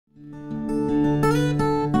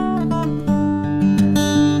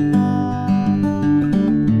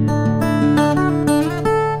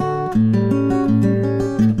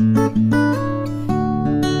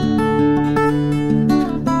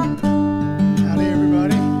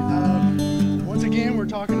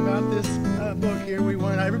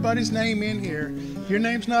everybody's name in here. If your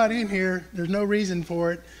name's not in here, there's no reason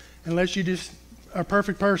for it, unless you just are a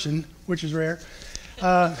perfect person, which is rare.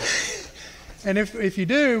 And if you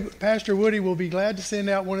do, Pastor Woody will be glad to send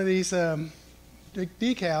out one of these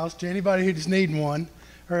decals to anybody who's needing one,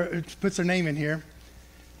 or puts their name in here.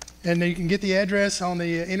 And you can get the address on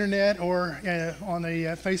the internet or on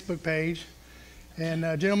the Facebook page. And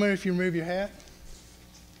gentlemen, if you remove your hat.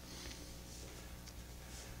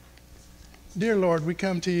 Dear Lord, we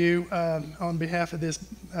come to you on behalf of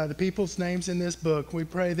the people's names in this book. We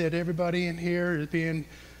pray that everybody in here is being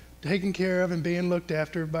taken care of and being looked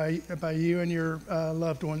after by you and your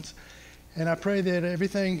loved ones. And I pray that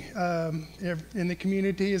everything in the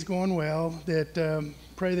community is going well, that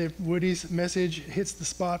pray that Woody's message hits the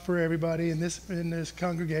spot for everybody in this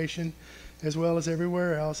congregation as well as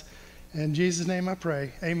everywhere else. In Jesus' name I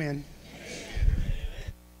pray. Amen.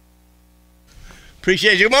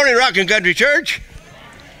 Appreciate you. Good morning, Rockin Country Church.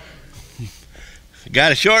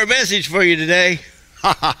 Got a short message for you today.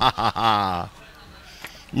 Ha ha ha ha ha.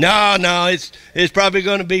 No, it's probably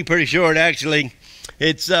going to be pretty short, actually.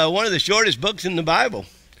 It's one of the shortest books in the Bible.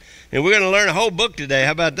 And we're going to learn a whole book today.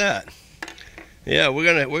 How about that? Yeah, we're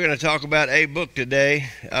gonna talk about a book today.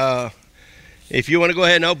 If you want to go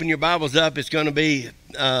ahead and open your Bibles up, it's going to be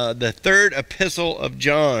the third epistle of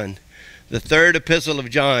John. The third epistle of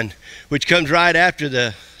John, which comes right after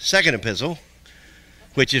the second epistle,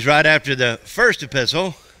 which is right after the first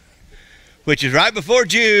epistle, which is right before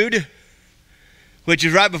Jude, which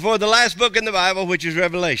is right before the last book in the Bible, which is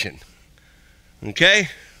Revelation. Okay?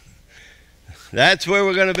 That's where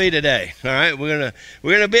we're going to be today. All right? We're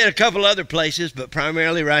going to be at a couple other places, but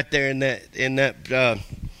primarily right there in that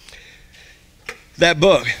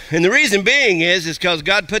book. And the reason being is because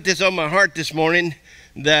God put this on my heart this morning,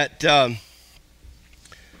 that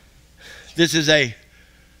this is a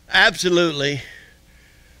absolutely,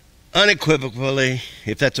 unequivocally,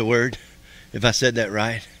 if that's a word, if I said that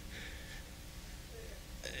right,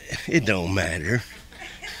 it don't matter.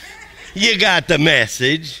 You got the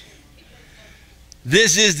message.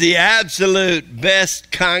 This is the absolute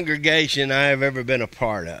best congregation I have ever been a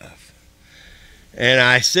part of. And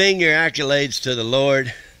I sing your accolades to the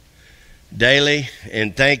Lord daily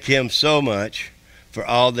and thank him so much for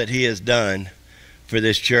all that he has done for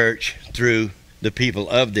this church through the people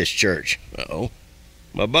of this church. Uh-oh,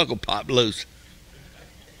 my buckle popped loose.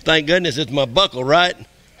 Thank goodness it's my buckle, right?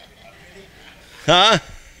 Huh?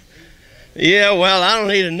 Yeah, well, I don't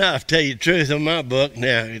need enough, tell you the truth, on my book.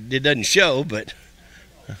 Now, it doesn't show, but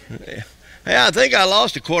hey, I think I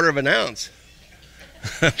lost 1/4 ounce.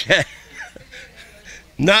 Okay.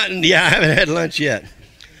 I haven't had lunch yet.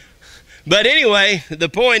 But anyway, the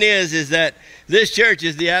point is that this church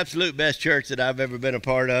is the absolute best church that I've ever been a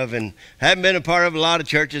part of, and haven't been a part of a lot of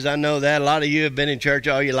churches. I know that. A lot of you have been in church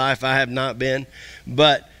all your life. I have not been.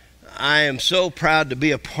 But I am so proud to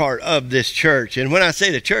be a part of this church. And when I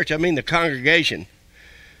say the church, I mean the congregation.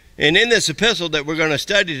 And in this epistle that we're going to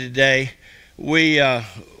study today,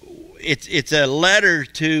 it's a letter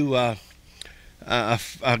to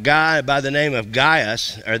a guy by the name of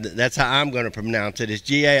Gaius, or that's how I'm going to pronounce it. It's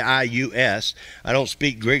Gaius. I don't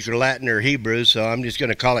speak Greek or Latin or Hebrew, so I'm just going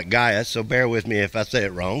to call it Gaius, so bear with me if I say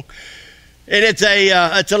it wrong. And it's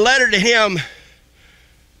a letter to him,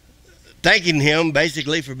 thanking him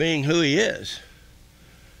basically for being who he is.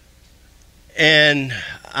 And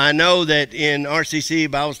I know that in RCC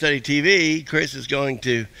Bible Study TV, Chris is going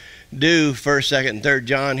to do 1st, 2nd, and 3rd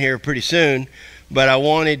John here pretty soon, but I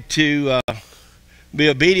wanted to be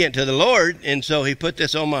obedient to the Lord, and so he put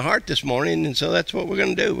this on my heart this morning, and so that's what we're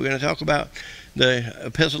going to do. We're going to talk about the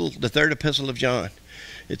epistle, the third epistle of John.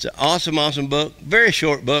 It's an awesome, awesome book, very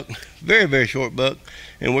short book, very, very short book,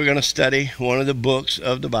 and we're going to study one of the books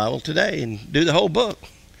of the Bible today and do the whole book.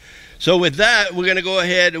 So with that, we're going to go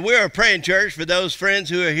ahead. We're a praying church. For those friends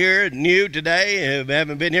who are here new today and who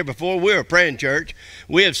haven't been here before, we're a praying church.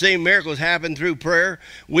 We have seen miracles happen through prayer.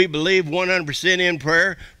 We believe 100% in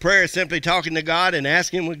prayer. Prayer is simply talking to God and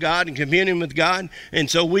asking with God and communing with God. And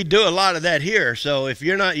so we do a lot of that here. So if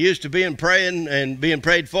you're not used to being praying and being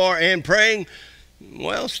prayed for and praying,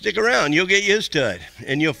 well, stick around. You'll get used to it.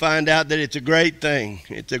 And you'll find out that it's a great thing.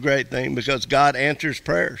 It's a great thing because God answers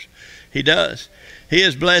prayers. He does. He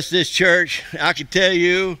has blessed this church. I could tell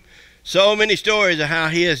you so many stories of how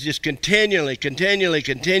he has just continually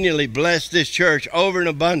blessed this church over and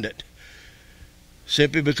abundant.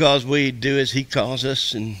 Simply because we do as he calls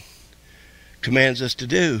us and commands us to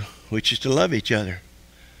do, which is to love each other.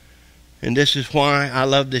 And this is why I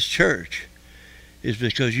love this church, is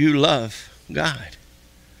because you love God.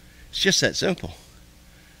 It's just that simple.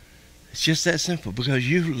 It's just that simple, because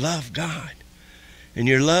you love God. and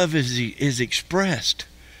your love is expressed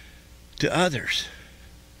to others.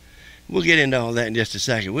 We'll get into all that in just a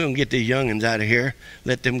second. We're going to get these young'uns out of here,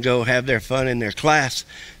 let them go have their fun in their class,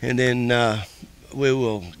 and then we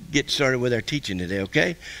will get started with our teaching today,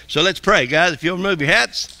 okay? So let's pray, guys. If you'll remove your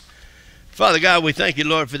hats. Father God, we thank you,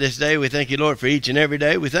 Lord, for this day. We thank you, Lord, for each and every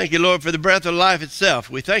day. We thank you, Lord, for the breath of life itself.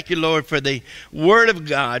 We thank you, Lord, for the Word of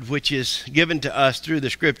God, which is given to us through the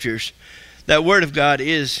Scriptures. That Word of God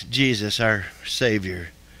is Jesus, our Savior.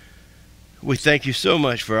 We thank you so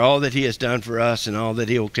much for all that he has done for us and all that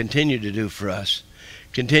he will continue to do for us.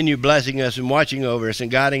 Continue blessing us and watching over us and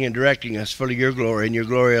guiding and directing us for your glory and your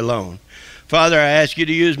glory alone. Father, I ask you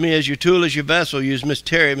to use me as your tool, as your vessel. Use Miss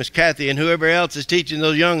Terry, Miss Kathy, and whoever else is teaching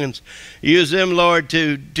those young'uns. Use them, Lord,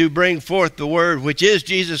 to bring forth the word, which is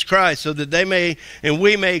Jesus Christ, so that they may and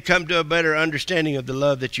we may come to a better understanding of the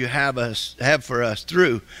love that you have for us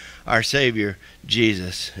through our Savior,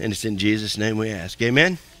 Jesus. And it's in Jesus' name we ask.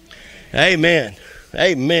 Amen? Amen.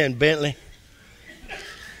 Amen, Bentley.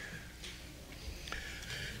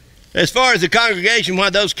 As far as the congregation,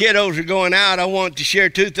 while those kiddos are going out, I want to share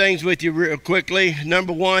two things with you real quickly.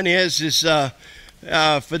 Number one is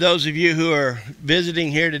for those of you who are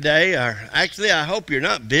visiting here today, or actually I hope you're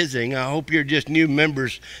not visiting. I hope you're just new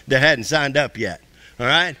members that hadn't signed up yet. All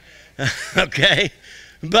right? Okay?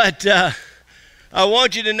 But I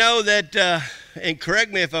want you to know that, and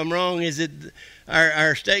correct me if I'm wrong, is it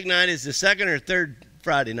our steak night is the second or third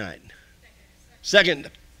Friday night? Second.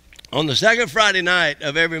 On the second Friday night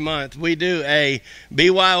of every month, we do a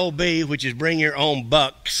BYOB, which is bring your own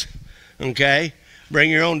bucks, okay? Bring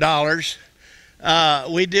your own dollars.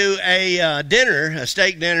 We do a dinner, a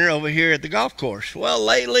steak dinner over here at the golf course. Well,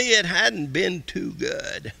 lately it hadn't been too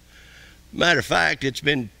good. Matter of fact, it's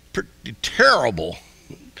been pretty terrible.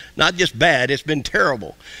 Not just bad, it's been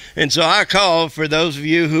terrible. And so I call for those of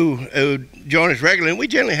you who join us regularly, and we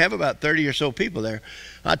generally have about 30 or so people there.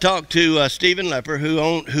 I talked to Stephen Lepper,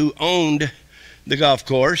 who owned the golf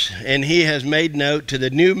course, and he has made note to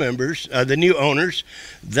the new members, the new owners,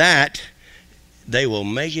 that they will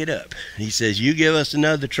make it up. He says, you give us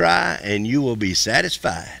another try, and you will be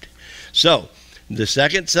satisfied. So the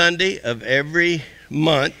second Sunday of every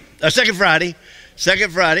month, second Friday,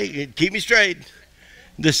 keep me straight.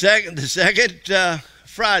 The second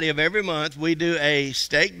Friday of every month, we do a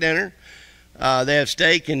steak dinner. They have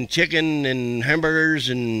steak and chicken and hamburgers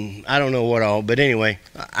and I don't know what all, but anyway,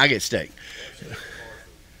 I get steak.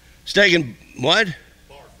 Steak and what?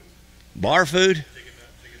 Bar food.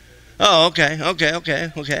 Oh, okay.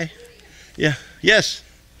 Yeah, yes.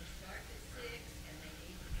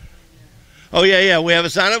 Oh, yeah. We have a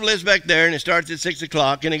sign-up list back there, and it starts at 6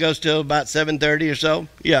 o'clock, and it goes till about 7:30 or so.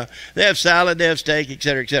 Yeah, they have salad, they have steak, et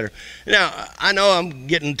cetera, et cetera. Now, I know I'm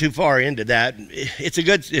getting too far into that.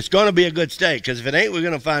 It's going to be a good steak, because if it ain't, we're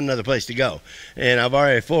going to find another place to go. And I've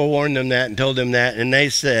already forewarned them that and told them that, and they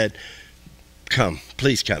said, come,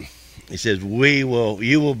 please come. He says, you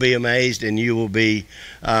will be amazed and you will be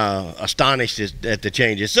astonished at the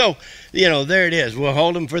changes. So, there it is. We'll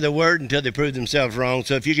hold them for the word until they prove themselves wrong.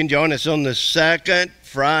 So if you can join us on the second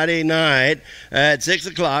Friday night at 6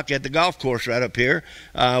 o'clock at the golf course right up here,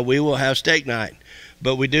 we will have steak night.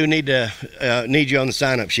 But we do need you on the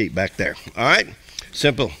sign-up sheet back there. All right?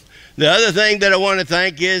 Simple. The other thing that I want to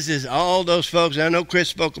thank is all those folks, I know Chris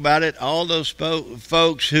spoke about it, all those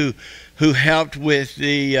folks who helped with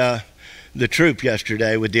the troop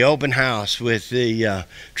yesterday, with the open house, with the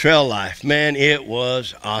trail life. Man, it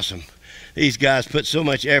was awesome. These guys put so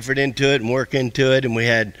much effort into it and work into it, and we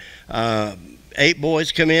had 8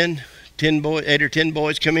 boys come in, 8 or 10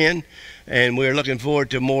 boys come in, and we're looking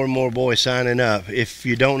forward to more and more boys signing up. If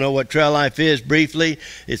you don't know what trail life is, briefly,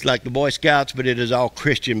 it's like the Boy Scouts, but it is all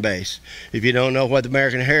Christian based. If you don't know what the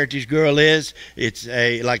American Heritage Girl is, it's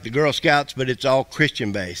like the Girl Scouts, but it's all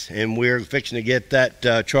Christian based. And we're fixing to get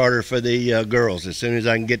that charter for the girls as soon as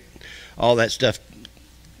I can get all that stuff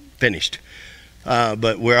finished.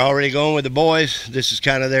 But we're already going with the boys. This is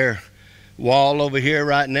kind of their wall over here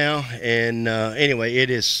right now, and anyway, it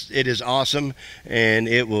is awesome, and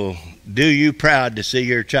it will do you proud to see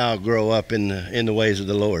your child grow up in the ways of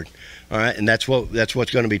the Lord. All right, and that's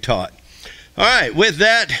what's going to be taught. All right, with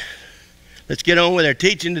that, let's get on with our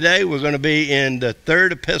teaching today. We're going to be in the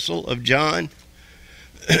third epistle of John.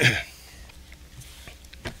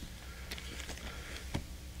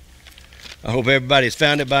 I hope everybody's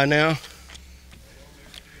found it by now.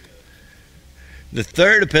 The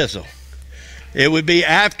third epistle. It would be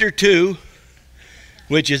after 2,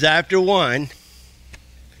 which is after 1,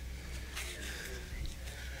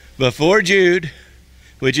 before Jude,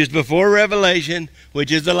 which is before Revelation, which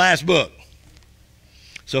is the last book.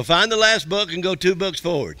 So find the last book and go 2 books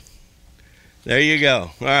forward. There you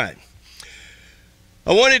go. All right.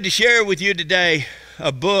 I wanted to share with you today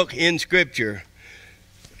a book in Scripture.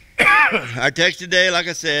 Our text today, like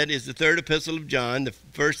I said, is the 3rd epistle of John, the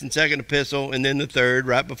 1st and 2nd epistle, and then the 3rd,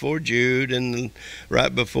 right before Jude, and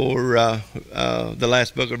right before the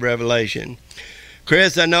last book of Revelation.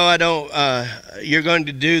 Chris, I know you're going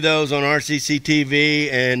to do those on RCC TV,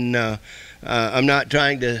 and I'm not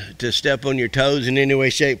trying to step on your toes in any way,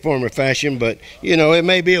 shape, form, or fashion, but, it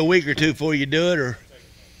may be a week or 2 before you do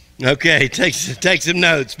it, okay, take some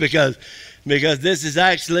notes, because this is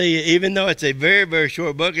actually, even though it's a very, very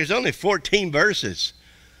short book, there's only 14 verses.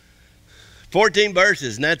 14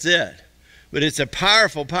 verses, and that's it. But it's a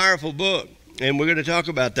powerful, powerful book, and we're going to talk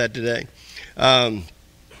about that today.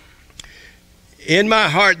 In my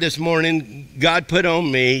heart this morning, God put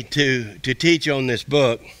on me to teach on this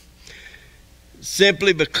book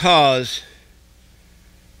simply because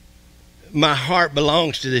my heart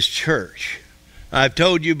belongs to this church. I've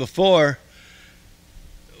told you before,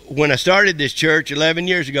 when I started this church 11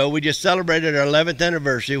 years ago, we just celebrated our 11th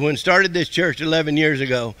anniversary. When I started this church 11 years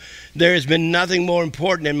ago, there has been nothing more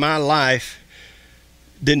important in my life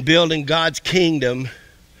than building God's kingdom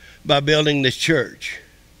by building this church.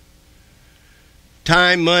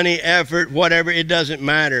 Time, money, effort, whatever, it doesn't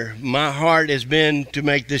matter. My heart has been to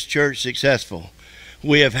make this church successful.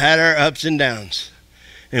 We have had our ups and downs,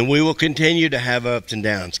 and we will continue to have ups and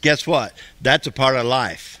downs. Guess what? That's a part of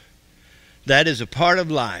life. That is a part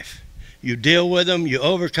of life. You deal with them, you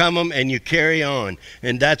overcome them, and you carry on.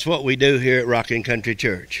 And that's what we do here at Rockin Country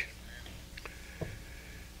Church.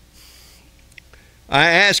 I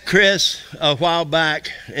asked Chris a while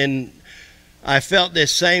back, and I felt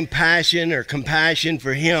this same passion or compassion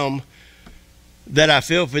for him that I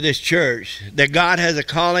feel for this church, that God has a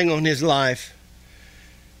calling on his life,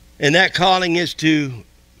 and that calling is to,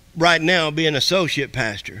 right now, be an associate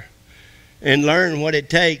pastor and learn what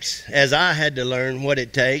it takes, as I had to learn what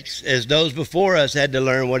it takes, as those before us had to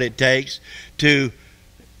learn what it takes to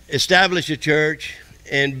establish a church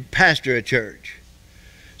and pastor a church.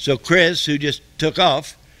 So Chris, who just took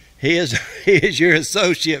off, he is your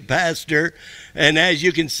associate pastor, and as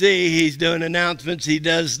you can see, he's doing announcements. He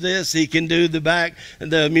does this. He can do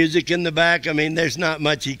the music in the back. I mean, there's not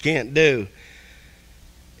much he can't do.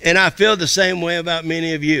 And I feel the same way about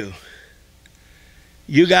many of you.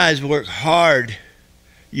 You guys work hard.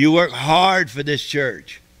 You work hard for this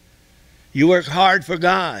church. You work hard for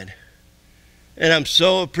God. And I'm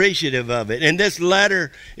so appreciative of it. And this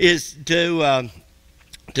letter is to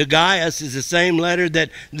Gaius, is the same letter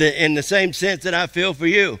in the same sense that I feel for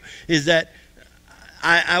you, is that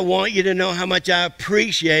I want you to know how much I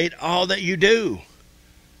appreciate all that you do.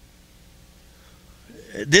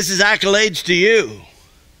 This is accolades to you.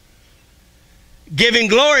 Giving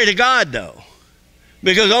glory to God, though.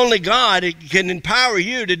 Because only God can empower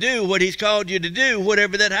you to do what he's called you to do,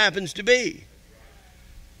 whatever that happens to be.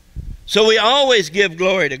 So we always give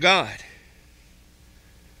glory to God.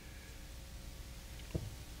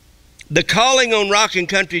 The calling on Rockin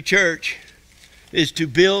Country Church is to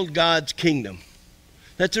build God's kingdom.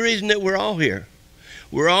 That's the reason that we're all here.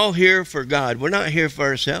 We're all here for God. We're not here for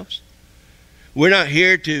ourselves. We're not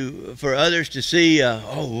here for others to see,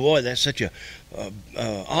 oh boy, that's such a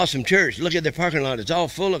awesome church. Look at the parking lot. It's all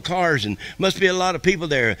full of cars and must be a lot of people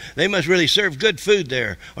there. They must really serve good food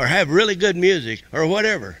there or have really good music or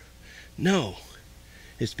whatever. No,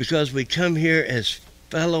 it's because we come here as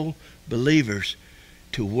fellow believers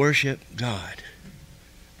to worship God,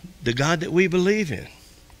 the God that we believe in.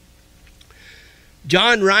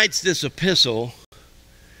 John writes this epistle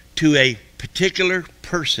to a particular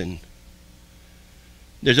person.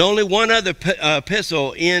 There's only one other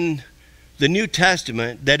epistle in the New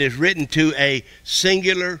Testament that is written to a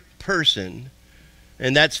singular person,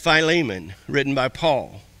 and that's Philemon, written by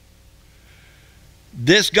Paul.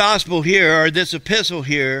 This gospel here, or this epistle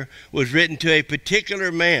here, was written to a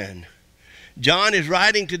particular man. John is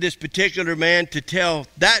writing to this particular man to tell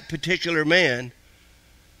that particular man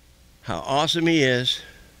how awesome he is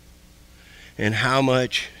and how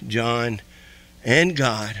much John and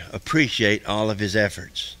God appreciate all of his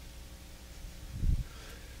efforts.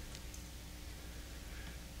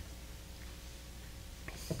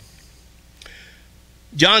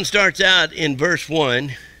 John starts out in verse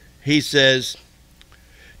 1. He says,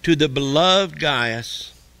 "To the beloved Gaius,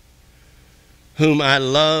 whom I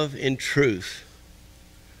love in truth."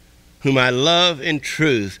 Whom I love in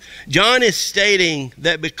truth. John is stating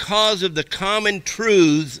that because of the common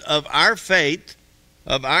truths of our faith,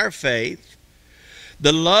 the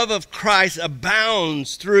love of Christ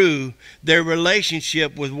abounds through their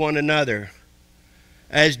relationship with one another.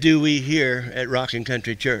 as do we here at Rockin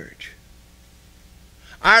Country Church.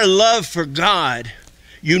 Our love for God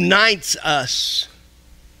unites us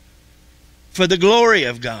for the glory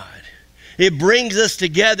of God. It brings us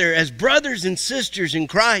together as brothers and sisters in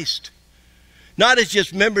Christ. Not as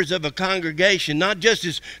just members of a congregation, not just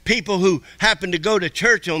as people who happen to go to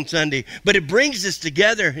church on Sunday, but it brings us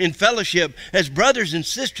together in fellowship as brothers and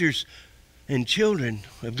sisters and children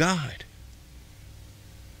of God.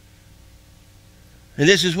 And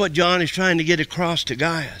this is what John is trying to get across to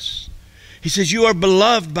Gaius. He says, you are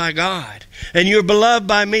beloved by God, and you're beloved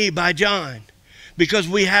by me, by John, because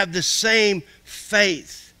we have the same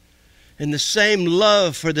faith and the same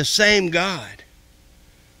love for the same God.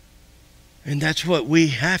 And that's what we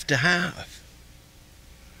have to have.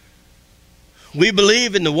 We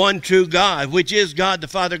believe in the one true God, which is God the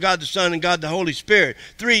Father, God the Son, and God the Holy Spirit.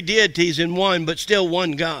 Three deities in one, but still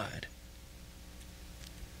one God.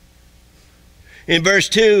 In verse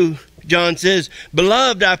 2, John says,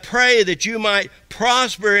 beloved, I pray that you might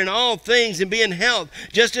prosper in all things and be in health,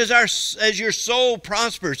 just as your soul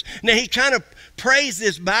prospers. Now, he kind of prays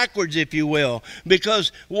this backwards, if you will,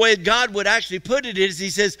 because the way God would actually put it is, he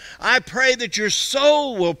says, I pray that your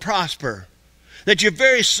soul will prosper, that your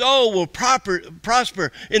very soul will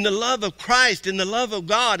prosper in the love of Christ, in the love of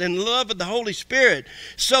God, and the love of the Holy Spirit,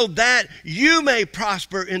 so that you may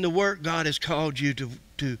prosper in the work God has called you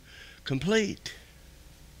to complete.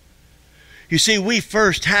 You see, we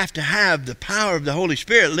first have to have the power of the Holy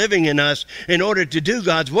Spirit living in us in order to do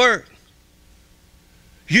God's work.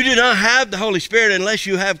 You do not have the Holy Spirit unless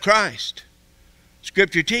you have Christ.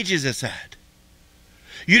 Scripture teaches us that.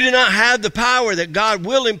 You do not have the power that God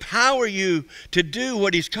will empower you to do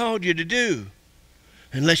what He's called you to do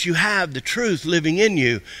unless you have the truth living in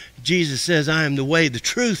you. Jesus says, I am the way, the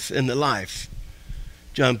truth, and the life.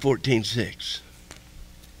 John 14:6.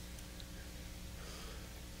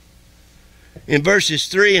 In verses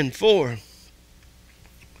 3 and 4,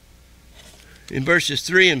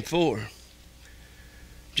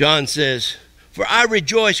 John says, for I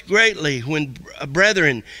rejoiced greatly when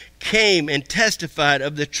brethren came and testified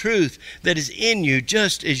of the truth that is in you,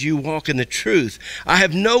 just as you walk in the truth. I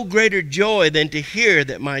have no greater joy than to hear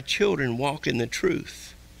that my children walk in the truth.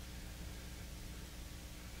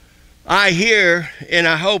 I hear, and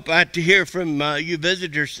I hope to hear from you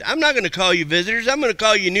visitors. I'm not going to call you visitors. I'm going to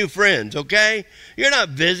call you new friends, okay? You're not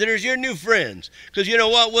visitors. You're new friends. Because you know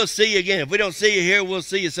what? We'll see you again. If we don't see you here, we'll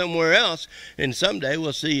see you somewhere else. And someday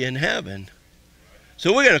we'll see you in heaven.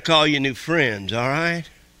 So we're going to call you new friends, all right?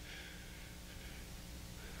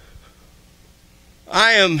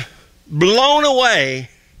 I am blown away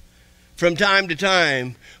from time to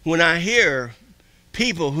time when I hear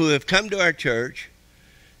people who have come to our church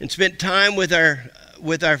and spent time with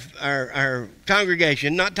our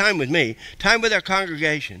congregation, not time with me, time with our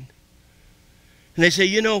congregation. And they say,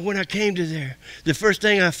 you know, when I came to there, the first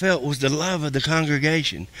thing I felt was the love of the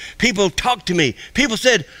congregation. People talked to me. People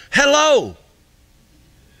said, hello.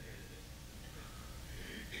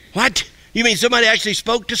 What? You mean somebody actually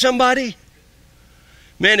spoke to somebody?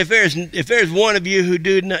 Man, if there's one of you who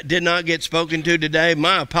did not get spoken to today,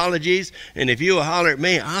 my apologies. And if you will holler at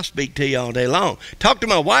me, I'll speak to you all day long. Talk to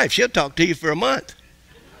my wife. She'll talk to you for a month.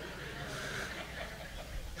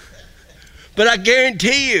 But I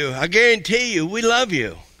guarantee you, we love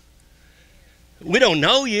you. We don't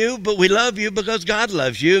know you, but we love you because God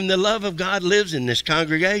loves you, and the love of God lives in this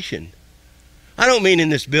congregation. I don't mean in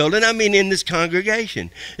this building, I mean in this congregation.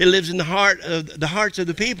 It lives in the hearts of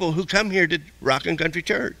the people who come here to Rockin Country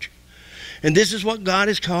Church. And this is what God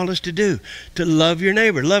has called us to do, to love your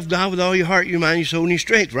neighbor. Love God with all your heart, your mind, your soul, and your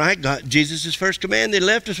strength, right? Jesus' first command they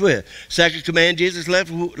left us with. Second command Jesus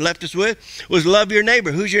left us with was love your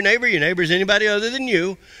neighbor. Who's your neighbor? Your neighbor is anybody other than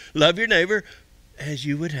you. Love your neighbor as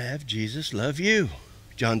you would have Jesus love you.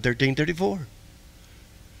 John 13:34.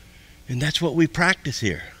 And that's what we practice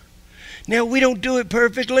here. Now, we don't do it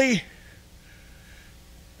perfectly.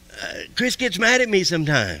 Chris gets mad at me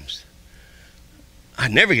sometimes. I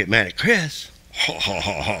never get mad at Chris.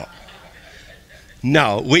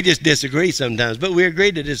 No, we just disagree sometimes, but we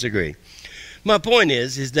agree to disagree. My point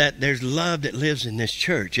is that there's love that lives in this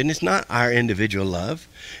church, and it's not our individual love.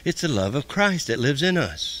 It's the love of Christ that lives in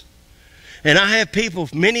us. And I have people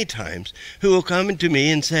many times who will come to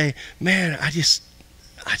me and say, man, I just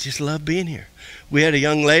love being here. We had a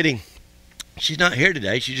young lady. She's not here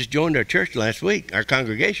today. She just joined our church last week, our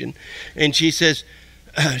congregation. And she says,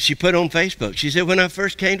 she put on Facebook, she said, when I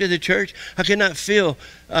first came to the church, I could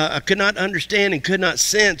not understand and could not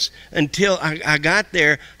sense until I got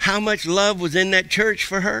there how much love was in that church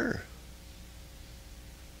for her.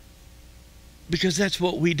 Because that's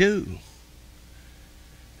what we do.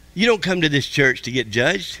 You don't come to this church to get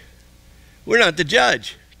judged. We're not the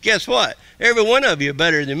judge. Guess what? Every one of you are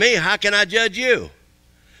better than me. How can I judge you?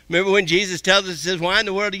 Remember when Jesus tells us, says, why in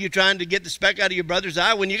the world are you trying to get the speck out of your brother's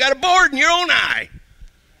eye when you got a board in your own eye?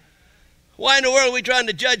 Why in the world are we trying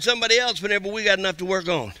to judge somebody else whenever we got enough to work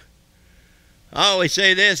on? I always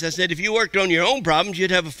say this. I said, if you worked on your own problems,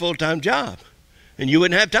 you'd have a full-time job. And you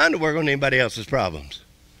wouldn't have time to work on anybody else's problems.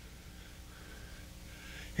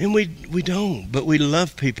 And we don't, but we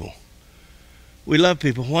love people. We love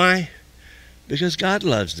people. Why? Because God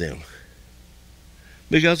loves them.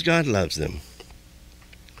 Because God loves them.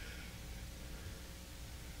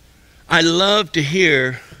 I love to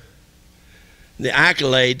hear the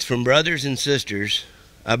accolades from brothers and sisters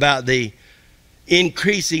about the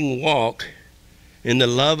increasing walk in the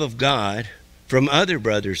love of God from other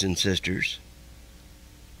brothers and sisters.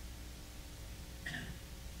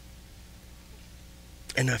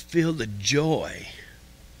 And I feel the joy,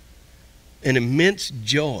 an immense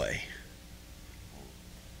joy.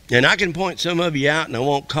 And I can point some of you out, and I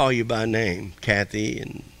won't call you by name, Kathy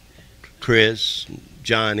and Chris and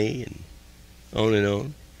Johnny and on and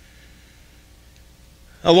on.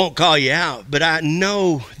 I won't call you out, but I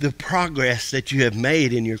know the progress that you have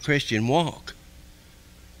made in your Christian walk.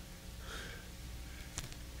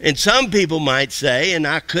 And some people might say, and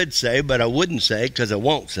I could say, but I wouldn't say because I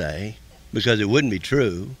won't say, because it wouldn't be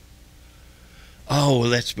true. Oh, well,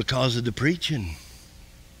 that's because of the preaching.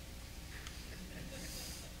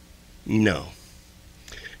 No.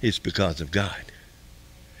 It's because of God.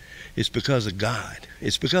 It's because of God.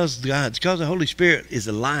 It's because of God. It's because the Holy Spirit is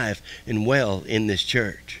alive and well in this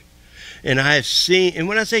church. And I have seen, and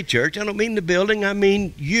when I say church, I don't mean the building, I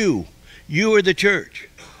mean you. You are the church.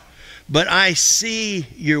 But I see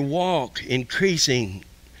your walk increasing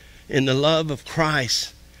in the love of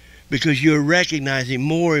Christ because you're recognizing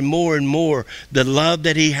more and more and more the love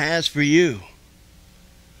that He has for you.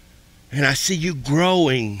 And I see you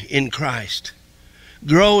growing in Christ,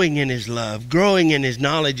 growing in His love, growing in His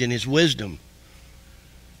knowledge and His wisdom.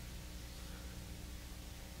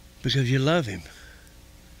 Because you love Him.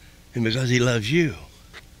 And because He loves you.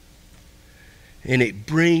 And it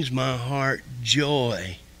brings my heart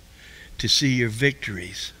joy to see your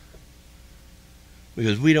victories.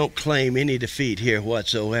 Because we don't claim any defeat here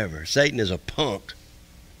whatsoever. Satan is a punk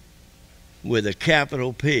with a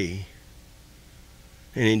capital P.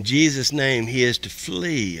 And in Jesus' name, he is to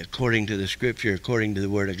flee according to the Scripture, according to the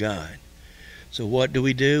Word of God. So what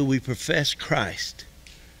do? We profess Christ,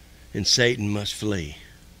 and Satan must flee.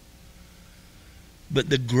 But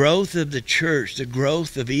the growth of the church, the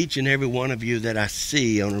growth of each and every one of you that I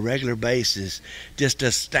see on a regular basis just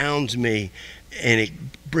astounds me, and it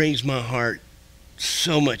brings my heart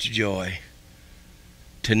so much joy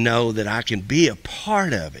to know that I can be a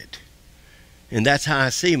part of it. And that's how I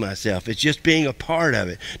see myself. It's just being a part of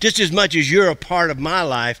it. Just as much as you're a part of my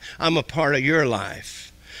life, I'm a part of your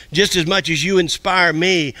life. Just as much as you inspire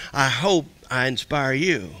me, I hope I inspire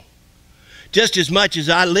you. Just as much as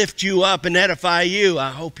I lift you up and edify you,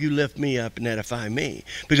 I hope you lift me up and edify me.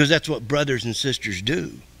 Because that's what brothers and sisters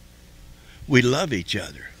do. We love each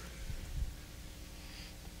other.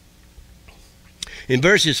 In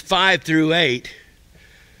verses 5 through 8,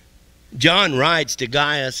 John writes to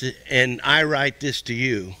Gaius, and I write this to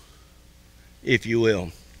you, if you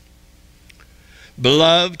will.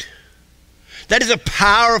 Beloved, that is a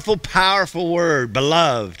powerful, powerful word,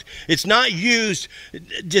 beloved. It's not used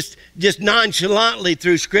just nonchalantly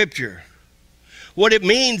through Scripture. What it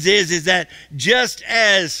means is that just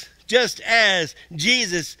as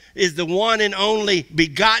Jesus is the one and only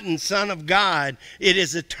begotten Son of God, it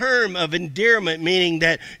is a term of endearment, meaning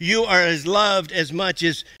that you are as loved as much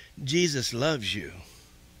as Jesus loves you.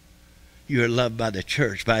 You are loved by the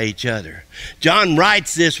church, by each other. John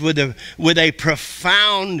writes this with a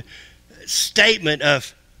profound statement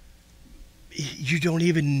of, you don't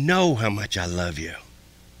even know how much I love you.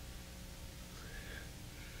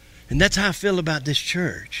 And that's how I feel about this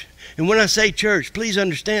church. And when I say church, please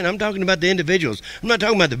understand, I'm talking about the individuals. I'm not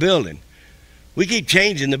talking about the building. We keep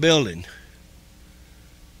changing the building.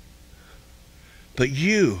 But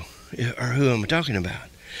you are who I'm talking about.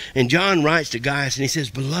 And John writes to Gaius and he says,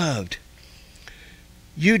 beloved,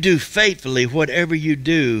 you do faithfully whatever you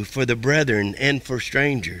do for the brethren and for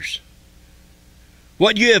strangers.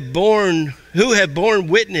 What you have borne, who have borne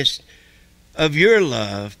witness of your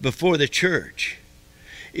love before the church.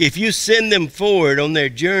 If you send them forward on their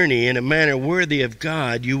journey in a manner worthy of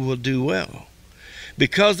God, you will do well.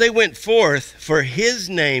 Because they went forth for His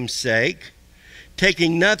name's sake,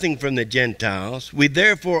 taking nothing from the Gentiles, we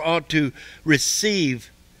therefore ought to receive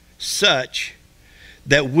such,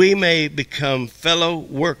 that we may become fellow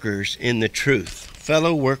workers in the truth.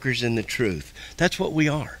 Fellow workers in the truth. That's what we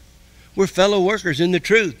are. We're fellow workers in the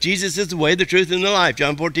truth. Jesus is the way, the truth, and the life.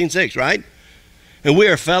 John 14:6, right? And we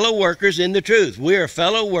are fellow workers in the truth. We are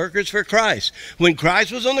fellow workers for Christ. When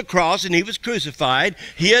Christ was on the cross and he was crucified,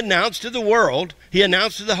 he announced to the world, he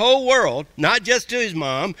announced to the whole world, not just to his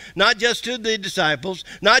mom, not just to the disciples,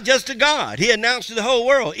 not just to God. He announced to the whole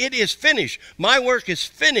world, it is finished. My work is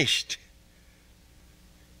finished.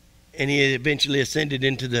 And he eventually ascended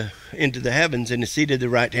into the heavens and is seated at the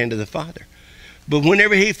right hand of the Father. But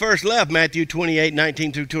whenever he first left, Matthew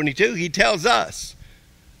 28:19 through 22, he tells us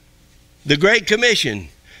the Great Commission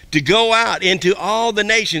to go out into all the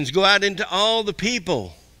nations, go out into all the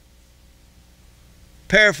people.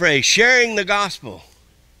 Paraphrase, sharing the gospel,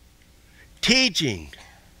 teaching,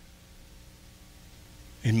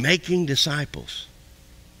 and making disciples.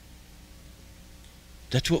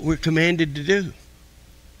 That's what we're commanded to do.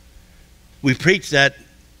 We preach that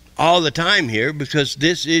all the time here because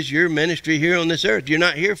this is your ministry here on this earth. You're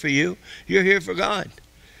not here for you. You're here for God.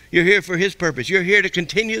 You're here for his purpose. You're here to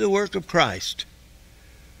continue the work of Christ.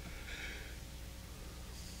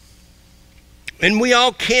 And we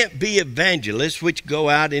all can't be evangelists, which go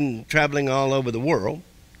out in traveling all over the world.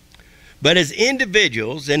 But as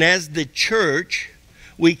individuals and as the church,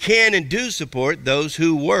 we can and do support those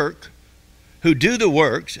who do the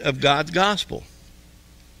works of God's gospel.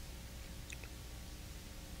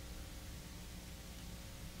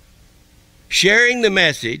 Sharing the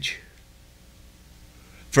message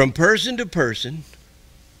from person to person,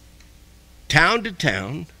 town to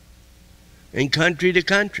town, and country to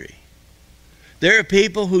country. There are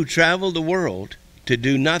people who travel the world to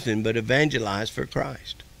do nothing but evangelize for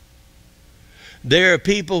Christ. There are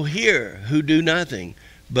people here who do nothing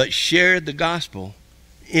but share the gospel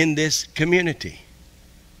in this community.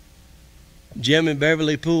 Jim and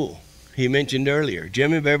Beverly Poole, he mentioned earlier.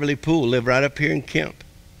 Jim and Beverly Poole live right up here in Kemp.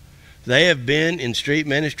 They have been in street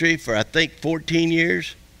ministry for, I think, 14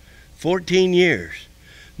 years. 14 years.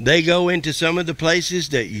 They go into some of the places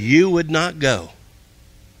that you would not go.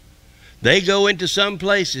 They go into some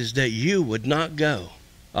places that you would not go.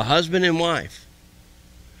 A husband and wife.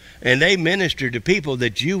 And they minister to people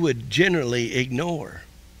that you would generally ignore.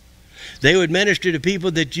 They would minister to people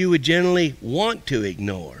that you would generally want to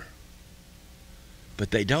ignore. But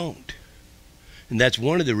they don't. And that's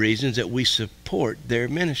one of the reasons that we support their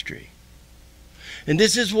ministry. And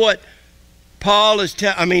this is what John is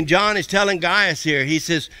telling Gaius here. He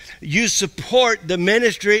says, you support the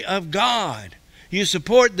ministry of God. You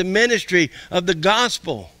support the ministry of the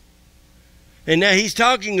gospel. And now he's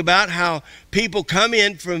talking about how people come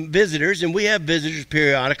in from visitors, and we have visitors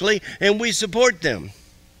periodically, and we support them.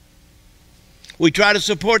 We try to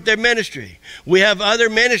support their ministry. We have other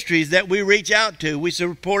ministries that we reach out to. We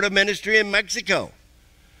support a ministry in Mexico.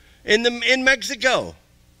 In Mexico,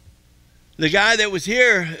 the guy that was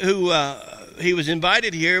here, who he was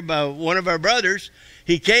invited here by one of our brothers,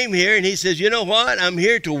 he came here and he says, you know what? I'm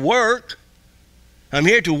here to work. I'm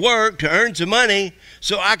here to work to earn some money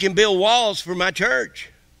so I can build walls for my church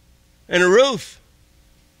and a roof.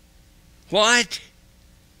 What?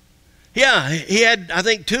 Yeah, he had, I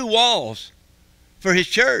think, 2 walls for his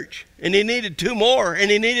church, and he needed 2 more, and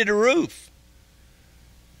he needed a roof.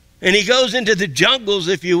 And he goes into the jungles,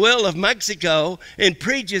 if you will, of Mexico and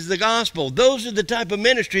preaches the gospel. Those are the type of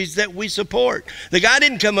ministries that we support. The guy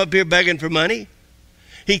didn't come up here begging for money.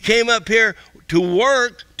 He came up here to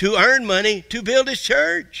work, to earn money, to build his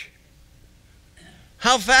church.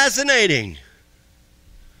 How fascinating.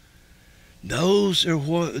 Those are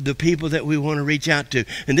the people that we want to reach out to.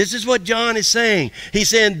 And this is what John is saying. He's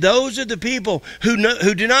saying those are the people who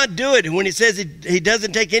do not do it. When he says he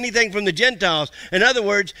doesn't take anything from the Gentiles. In other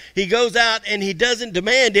words, he goes out and he doesn't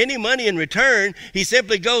demand any money in return. He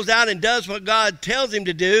simply goes out and does what God tells him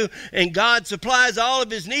to do. And God supplies all of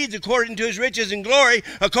his needs according to his riches and glory,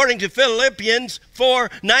 according to Philippians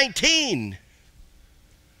 4:19.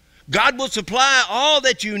 God will supply all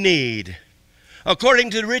that you need according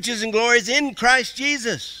to the riches and glories in Christ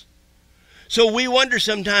Jesus. So we wonder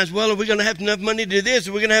sometimes, well, are we going to have enough money to do this?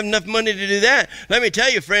 Are we going to have enough money to do that? Let me tell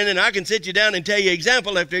you, friend, and I can sit you down and tell you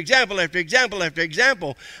example after example after example after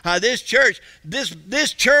example, how this church,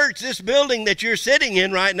 this building that you're sitting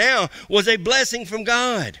in right now was a blessing from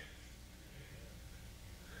God.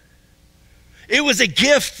 It was a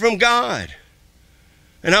gift from God.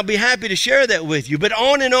 And I'll be happy to share that with you. But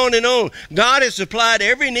on and on and on. God has supplied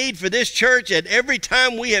every need for this church at every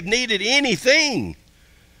time we have needed anything.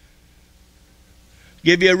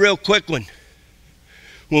 Give you a real quick one.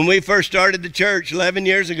 When we first started the church 11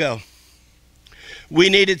 years ago, we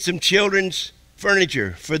needed some children's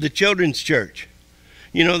furniture for the children's church.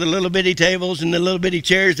 You know, the little bitty tables and the little bitty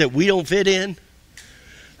chairs that we don't fit in.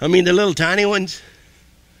 I mean, the little tiny ones.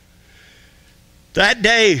 That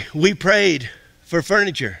day, we prayed for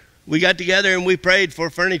furniture. We got together and we prayed for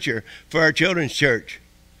furniture for our children's church.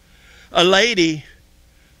 A lady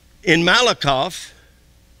in Malakoff,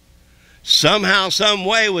 somehow, some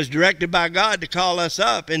way, was directed by God to call us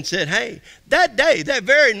up and said, hey, that day, that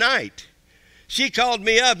very night, she called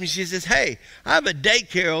me up and she says, hey, I have a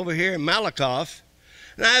daycare over here in Malakoff,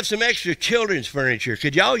 and I have some extra children's furniture.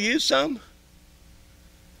 Could y'all use some?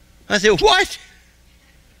 I said, what?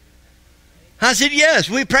 I said, yes,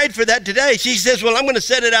 we prayed for that today. She says, well, I'm going to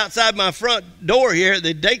set it outside my front door here at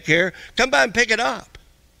the daycare. Come by and pick it up.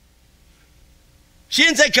 She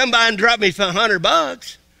didn't say come by and drop me for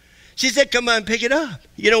 $100. She said come by and pick it up.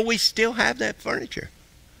 You know, we still have that furniture.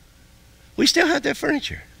 We still have that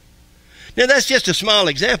furniture. Now, that's just a small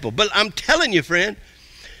example, but I'm telling you, friend,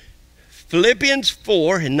 Philippians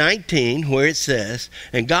 4:19, where it says,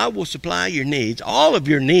 and God will supply your needs, all of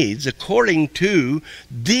your needs, according to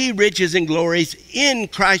the riches and glories in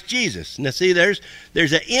Christ Jesus. Now, see, there's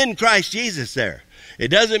an in Christ Jesus there. It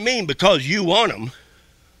doesn't mean because you want them,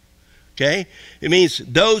 okay? It means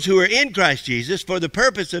those who are in Christ Jesus for the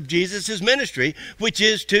purpose of Jesus' ministry, which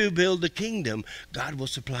is to build the kingdom. God will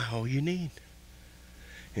supply all you need.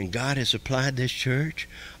 And God has supplied this church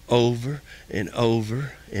over and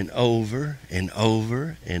over and over and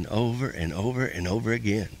over and over and over and over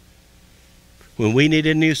again. When we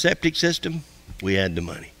needed a new septic system, we had the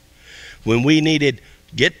money. When we needed,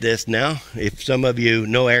 get this now, if some of you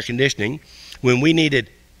know air conditioning, when we needed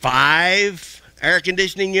 5 air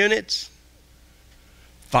conditioning units,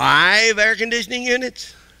 5 air conditioning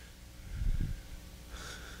units,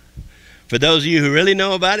 for those of you who really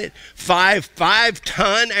know about it,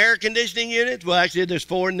 5-ton air conditioning units. Well, actually, there's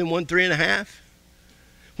 4 and then 1 3.5,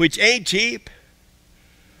 which ain't cheap.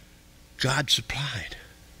 God supplied.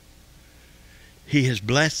 He has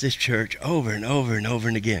blessed this church over and over and over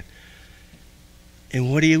and again. And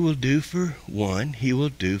what he will do for one, he will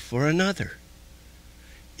do for another.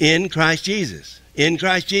 In Christ Jesus. In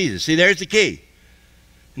Christ Jesus. See, there's the key.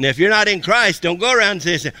 And if you're not in Christ, don't go around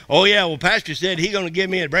and say, oh yeah, well, Pastor said he's going to give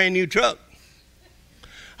me a brand new truck.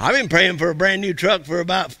 I've been praying for a brand new truck for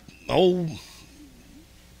about,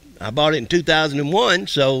 I bought it in 2001,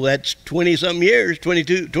 so that's 20-something years,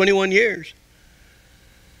 21 years.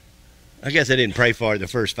 I guess I didn't pray for it the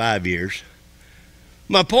first 5 years.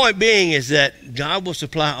 My point being is that God will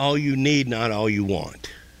supply all you need, not all you want.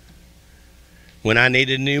 When I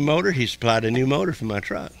needed a new motor, he supplied a new motor for my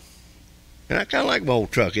truck. And I kind of like my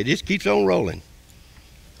old truck. It just keeps on rolling.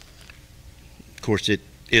 Of course, it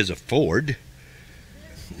is a Ford.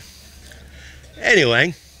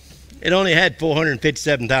 Anyway, it only had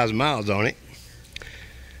 457,000 miles on it.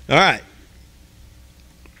 All right.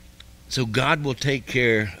 So God will take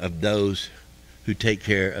care of those who take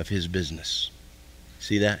care of his business.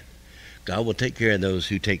 See that? God will take care of those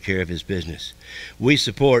who take care of his business. We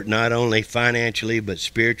support not only financially but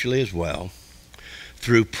spiritually as well,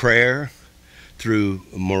 through prayer, through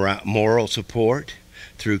moral support,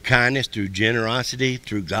 through kindness, through generosity,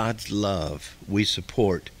 through God's love. We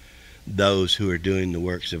support those who are doing the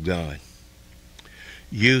works of God.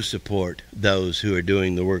 You support those who are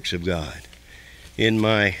doing the works of God. In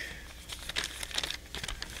my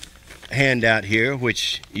handout here,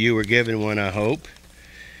 which you were given one, I hope,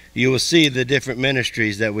 you will see the different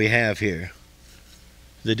ministries that we have here,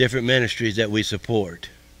 the different ministries that we support.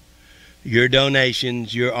 Your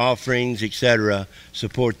donations, your offerings, etc.,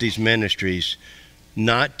 support these ministries,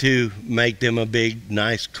 not to make them a big,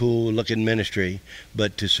 nice, cool-looking ministry,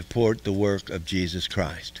 but to support the work of Jesus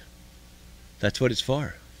Christ. That's what it's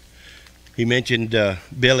for. He mentioned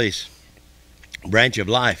Billy's Branch of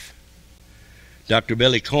Life. Dr.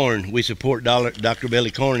 Billy Corn, we support Dr.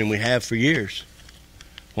 Billy Corn, and we have for years.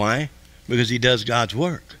 Why? Because he does God's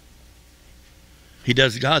work. He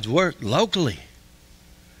does God's work locally.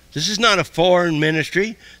 This is not a foreign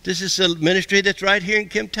ministry. This is a ministry that's right here in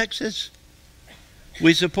Kemp, Texas.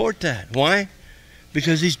 We support that. Why?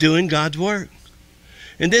 Because he's doing God's work.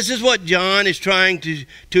 And this is what John is trying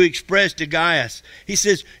to express to Gaius. He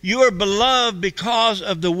says, you are beloved because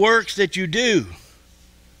of the works that you do,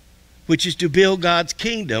 which is to build God's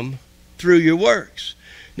kingdom through your works.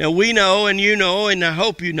 Now we know, and you know, and I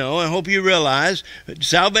hope you know, I hope you realize,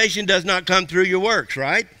 salvation does not come through your works,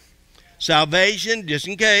 right? Salvation, just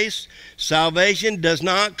in case, salvation does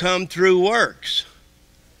not come through works.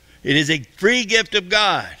 It is a free gift of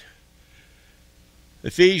God.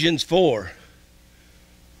 Ephesians 4.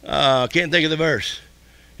 I can't think of the verse.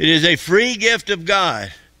 It is a free gift of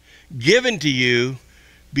God, given to you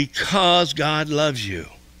because God loves you.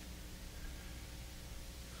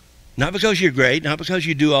 Not because you're great, not because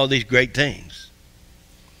you do all these great things.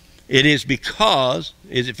 It is because,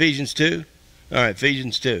 is Ephesians 2? All right,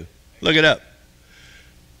 Ephesians 2. Look it up.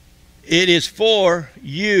 It is for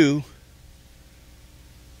you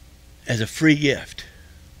as a free gift.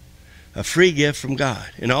 A free gift from God.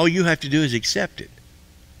 And all you have to do is accept it.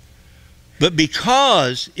 But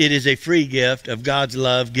because it is a free gift of God's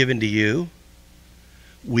love given to you,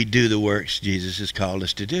 we do the works Jesus has called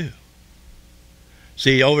us to do.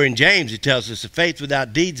 See, over in James, it tells us that faith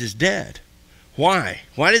without deeds is dead. Why?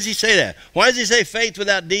 Why does he say that? Why does he say faith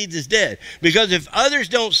without deeds is dead? Because if others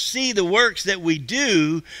don't see the works that we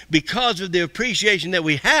do because of the appreciation that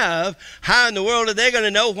we have, how in the world are they going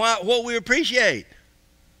to know what we appreciate?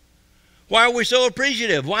 Why are we so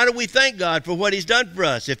appreciative? Why do we thank God for what he's done for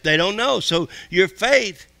us if they don't know? So your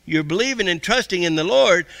faith, your believing and trusting in the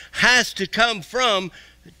Lord has to come from,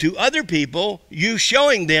 to other people, you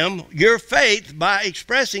showing them your faith by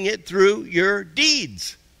expressing it through your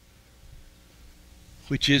deeds.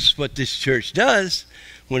 Which is what this church does.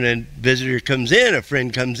 When a visitor comes in, a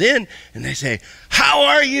friend comes in, and they say, how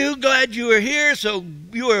are you? Glad you are here. So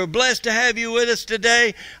you are blessed to have you with us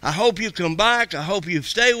today. I hope you come back. I hope you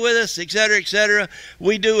stay with us, etc., etc.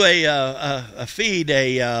 We do a feed,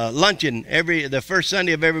 a luncheon the first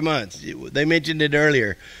Sunday of every month. They mentioned it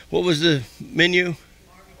earlier. What was the menu?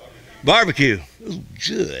 Barbecue. Ooh,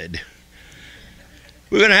 good.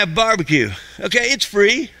 We're going to have barbecue. Okay, it's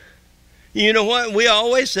free. You know what? We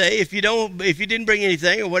always say, if you didn't bring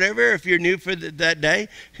anything or whatever, if you're new for that day,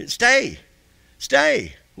 stay.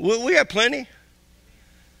 Stay. We have plenty.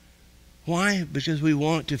 Why? Because we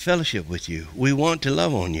want to fellowship with you. We want to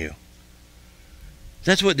love on you.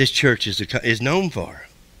 That's what this church is known for.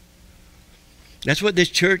 That's what this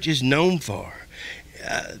church is known for.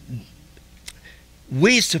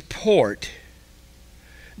 We support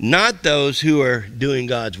not those who are doing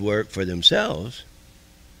God's work for themselves.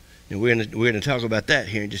 And we're going to talk about that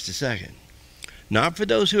here in just a second. Not for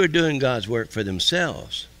those who are doing God's work for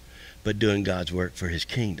themselves, but doing God's work for his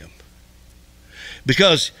kingdom.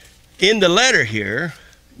 Because in the letter here,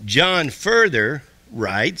 John further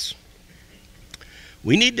writes,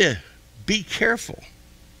 we need to be careful.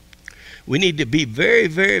 We need to be very,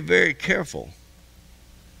 very, very careful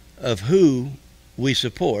of who we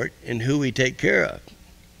support and who we take care of.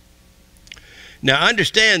 Now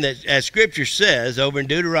understand that as Scripture says over in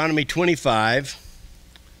Deuteronomy 25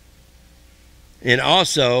 and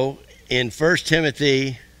also in 1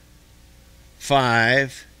 Timothy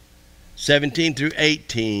 5, 17 through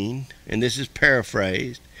 18, and this is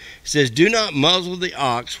paraphrased, it says, do not muzzle the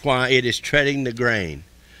ox while it is treading the grain.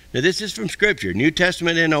 Now this is from Scripture, New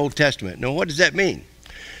Testament and Old Testament. Now what does that mean?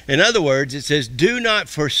 In other words, it says, do not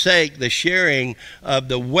forsake the sharing of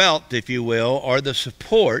the wealth, if you will, or the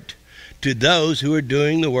support to those who are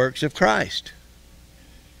doing the works of Christ.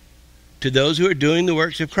 To those who are doing the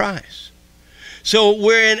works of Christ. So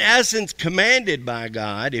we're in essence commanded by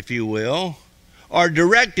God, if you will, or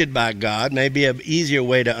directed by God, maybe an easier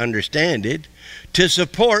way to understand it, to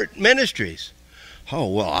support ministries. Oh,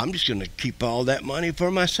 well, I'm just going to keep all that money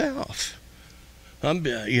for myself. I'm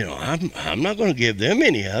not going to give them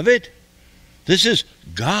any of it. This is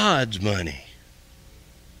God's money.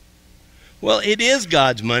 Well, it is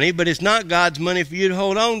God's money, but it's not God's money for you to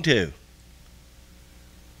hold on to.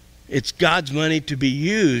 It's God's money to be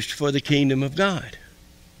used for the kingdom of God.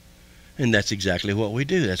 And that's exactly what we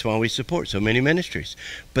do. That's why we support so many ministries.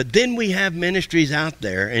 But then we have ministries out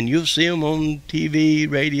there, and you'll see them on TV,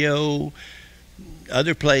 radio,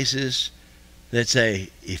 other places, that say,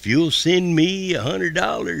 if you'll send me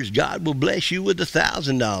 $100, God will bless you with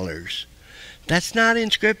 $1,000. That's not in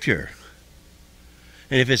Scripture.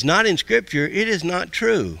 And if it's not in Scripture, it is not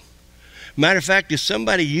true. Matter of fact, if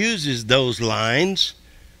somebody uses those lines,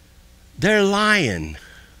 they're lying.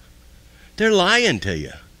 They're lying to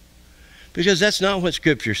you. Because that's not what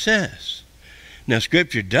Scripture says. Now,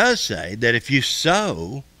 Scripture does say that if you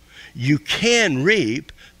sow, you can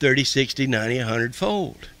reap 30, 60, 90,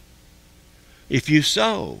 100-fold. If you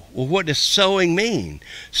sow. Well, what does sowing mean?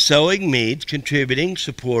 Sowing means contributing,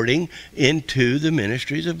 supporting into the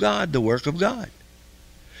ministries of God, the work of God.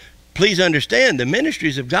 Please understand, the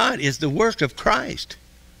ministries of God is the work of Christ.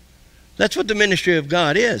 That's what the ministry of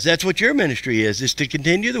God is. That's what your ministry is to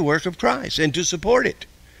continue the work of Christ and to support it.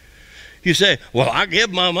 You say, well, I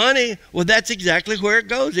give my money. Well, that's exactly where it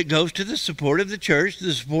goes. It goes to the support of the church,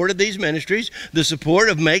 the support of these ministries, the support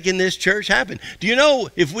of making this church happen. Do you know,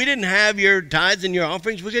 if we didn't have your tithes and your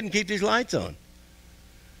offerings, we couldn't keep these lights on.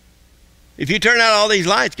 If you turn out all these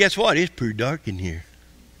lights, guess what? It's pretty dark in here.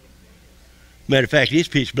 Matter of fact, it's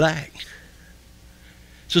pitch black.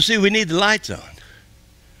 So see, we need the lights on,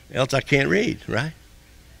 else I can't read, right?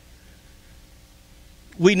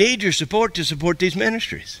 We need your support to support these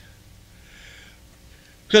ministries.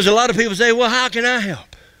 Because a lot of people say, well, how can I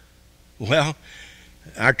help? Well,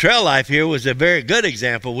 our trail life here was a very good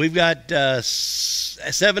example. We've got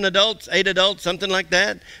 7 adults, 8 adults, something like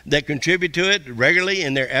that contribute to it regularly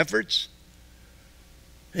in their efforts.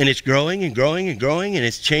 And it's growing and growing and growing, and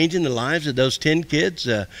it's changing the lives of those 10 kids.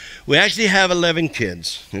 We actually have 11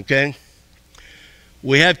 kids, okay?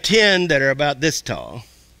 We have 10 that are about this tall.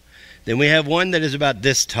 Then we have one that is about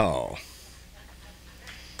this tall.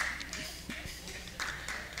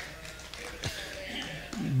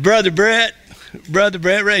 Brother Brett,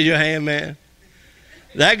 raise your hand, man.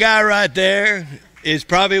 That guy right there is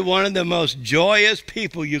probably one of the most joyous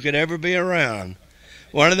people you could ever be around.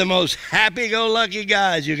 One of the most happy-go-lucky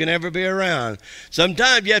guys you can ever be around.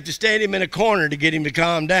 Sometimes you have to stand him in a corner to get him to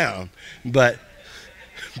calm down. But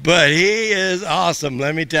he is awesome,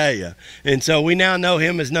 let me tell you. And so we now know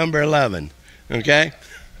him as number 11, okay?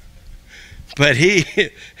 But he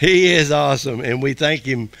is awesome, and we thank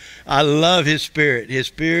him. I love his spirit. His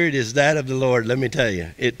spirit is that of the Lord, let me tell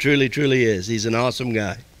you. It truly, truly is. He's an awesome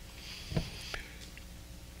guy.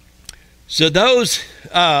 So those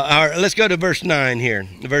let's go to verse 9 here,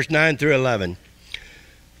 verse 9 through 11.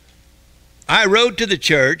 I wrote to the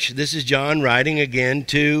church, this is John writing again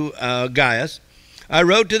to Gaius. I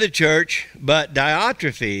wrote to the church, but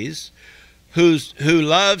Diotrephes, who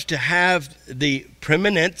loves to have the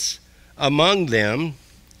preeminence among them,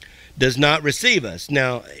 does not receive us.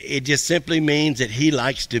 Now, it just simply means that he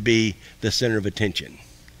likes to be the center of attention.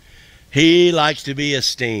 He likes to be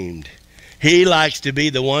esteemed. He likes to be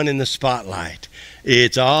the one in the spotlight.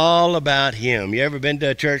 It's all about him. You ever been to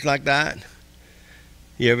a church like that?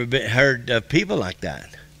 You ever heard of people like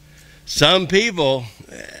that? Some people,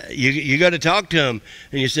 you got to talk to them,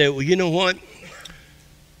 and you say, well, you know what?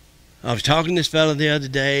 I was talking to this fellow the other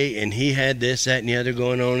day, and he had this, that, and the other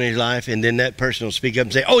going on in his life, and then that person will speak up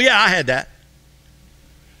and say, oh, yeah, I had that.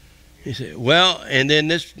 He said, well, and then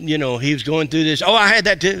this, he was going through this. Oh, I had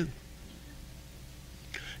that too.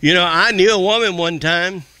 I knew a woman one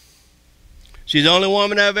time. She's the only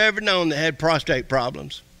woman I've ever known that had prostate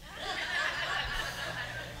problems.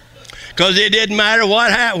 Because it didn't matter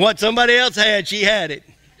what somebody else had, she had it.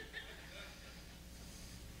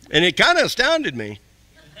 And it kind of astounded me.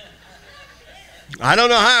 I don't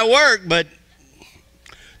know how it worked, but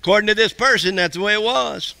according to this person, that's the way it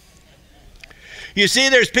was. You see,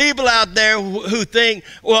 there's people out there who think,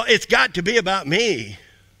 well, it's got to be about me.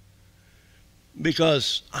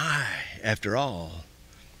 Because I, after all,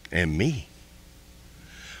 am me.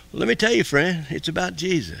 Well, let me tell you, friend, it's about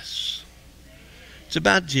Jesus. It's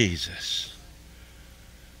about Jesus.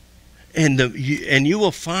 And you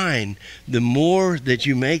will find the more that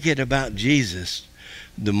you make it about Jesus,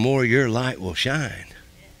 the more your light will shine.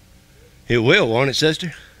 It will, won't it,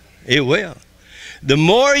 sister? It will. The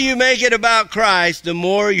more you make it about Christ, the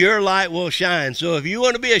more your light will shine. So if you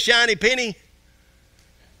want to be a shiny penny,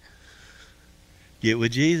 get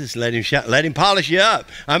with Jesus. Let him shine, let him polish you up.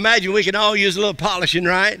 I imagine we can all use a little polishing,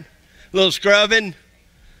 right? A little scrubbing.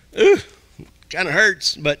 Ooh, kind of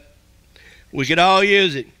hurts, but we could all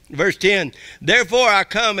use it. Verse 10, therefore I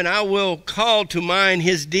come and I will call to mind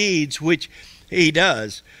his deeds, which he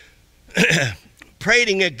does,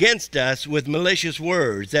 prating against us with malicious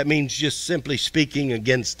words. That means just simply speaking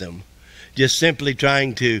against them. Just simply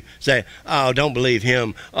trying to say, oh, don't believe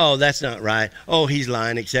him. Oh, that's not right. Oh, he's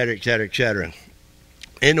lying, etc., etc., etc.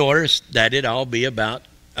 In order that it all be about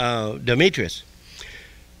Demetrius.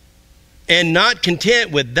 And not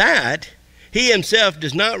content with that, he himself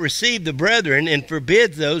does not receive the brethren and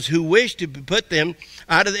forbids those who wish to put them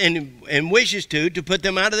out of and wishes to put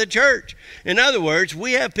them out of the church. In other words,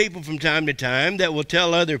 we have people from time to time that will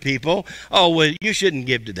tell other people, oh, well, you shouldn't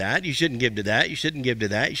give to that, you shouldn't give to that, you shouldn't give to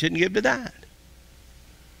that, you shouldn't give to that.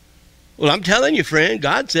 Well, I'm telling you, friend,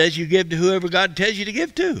 God says you give to whoever God tells you to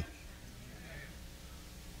give to.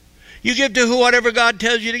 You give to whatever God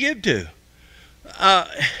tells you to give to.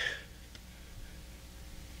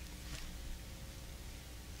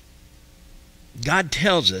 God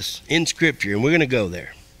tells us in Scripture, and we're going to go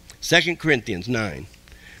there, 2 Corinthians 9.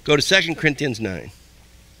 Go to 2 Corinthians 9.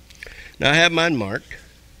 Now, I have mine marked.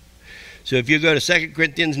 So if you go to 2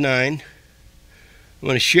 Corinthians 9, I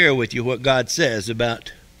want to share with you what God says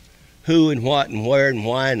about who and what and where and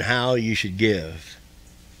why and how you should give.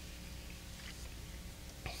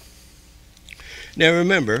 Now,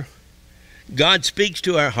 remember, God speaks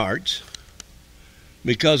to our hearts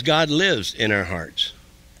because God lives in our hearts.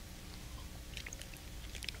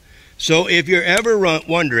 So if you're ever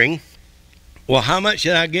wondering, well, how much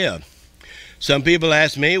should I give? Some people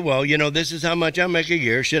ask me, well, you know, this is how much I make a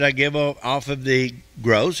year. Should I give off of the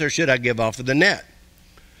gross or should I give off of the net?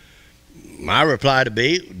 My reply to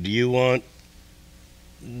be, do you want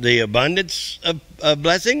the abundance of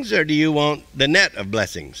blessings or do you want the net of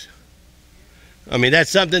blessings? I mean, that's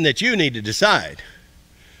something that you need to decide.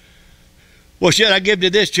 Well, should I give to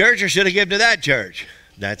this church or should I give to that church?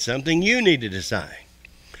 That's something you need to decide.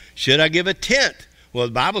 Should I give a tenth? Well,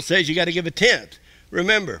 the Bible says you got to give a tenth.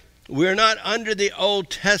 Remember, we're not under the Old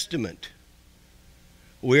Testament.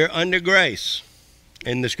 We're under grace.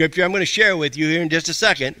 And the scripture I'm going to share with you here in just a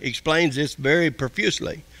second explains this very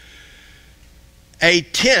profusely. A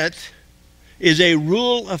tenth is a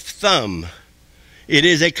rule of thumb. It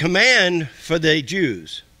is a command for the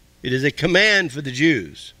Jews. It is a command for the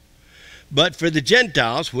Jews. But for the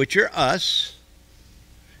Gentiles, which are us,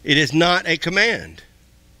 it is not a command.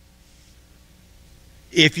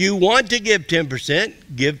 If you want to give 10%,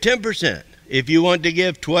 give 10%. If you want to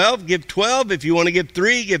give 12, give 12. If you want to give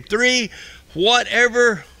 3, give 3.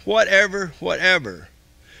 Whatever.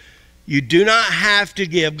 You do not have to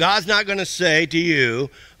give. God's not going to say to you,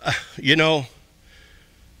 you know,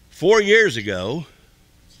 4 years ago,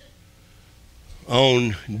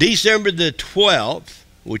 on December the 12th,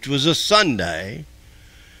 which was a Sunday,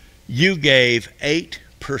 you gave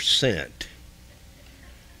 8%.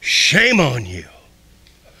 Shame on you.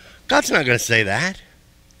 God's not going to say that.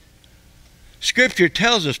 Scripture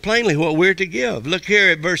tells us plainly what we're to give. Look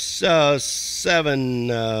here at verse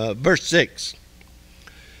 6.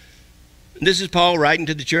 This is Paul writing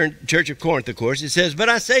to the church of Corinth, of course. It says, but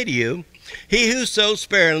I say to you, he who sows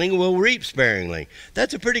sparingly will reap sparingly.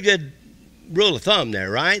 That's a pretty good rule of thumb there,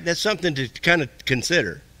 right? That's something to kind of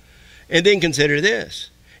consider. And then consider this.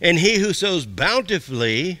 And he who sows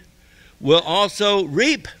bountifully will also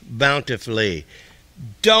reap bountifully.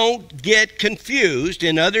 Don't get confused,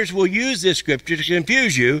 and others will use this scripture to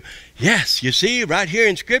confuse you. Yes, you see, right here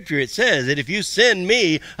in scripture it says that if you send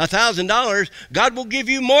me $1,000, God will give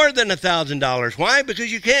you more than $1,000. Why?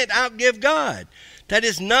 Because you can't outgive God. That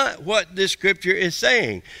is not what this scripture is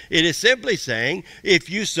saying. It is simply saying, if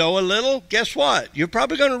you sow a little, guess what? You're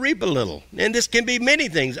probably going to reap a little. And this can be many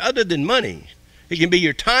things other than money. It can be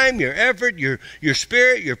your time, your effort, your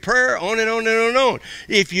spirit, your prayer, on and on and on and on.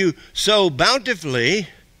 If you sow bountifully,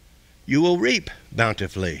 you will reap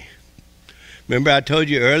bountifully. Remember I told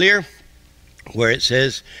you earlier where it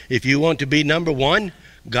says, if you want to be number one,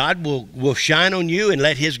 God will shine on you and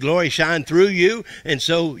let his glory shine through you, and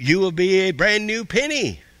so you will be a brand new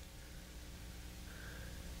penny.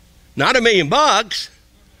 Not $1 million,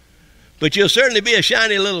 but you'll certainly be a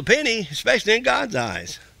shiny little penny, especially in God's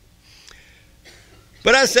eyes.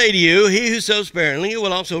 But I say to you, he who sows sparingly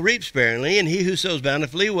will also reap sparingly, and he who sows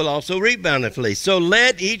bountifully will also reap bountifully. So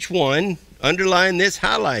let each one, underline this,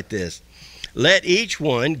 highlight this, let each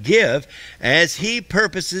one give as he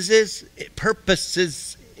purposes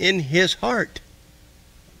in his heart.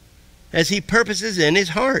 As he purposes in his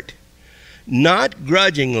heart. Not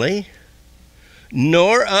grudgingly,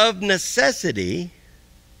 nor of necessity,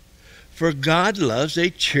 for God loves a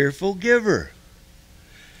cheerful giver.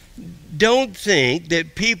 Don't think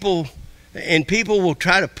that people will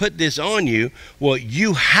try to put this on you, well,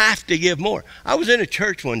 you have to give more. I was in a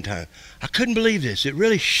church one time. I couldn't believe this. It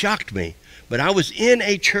really shocked me. But I was in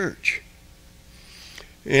a church.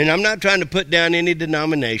 And I'm not trying to put down any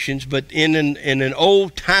denominations, but in an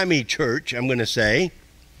old-timey church, I'm going to say.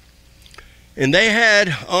 And they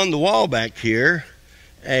had on the wall back here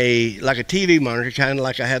like a TV monitor, kind of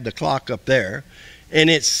like I have the clock up there. And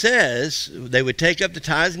it says they would take up the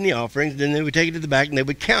tithes and the offerings, then they would take it to the back and they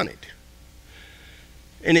would count it.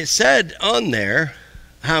 And it said on there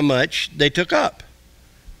how much they took up.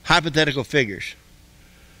 Hypothetical figures.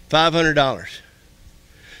 $500.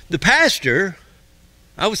 The pastor,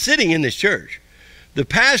 I was sitting in this church. The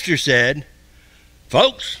pastor said,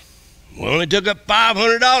 folks, we only took up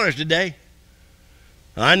 $500 today.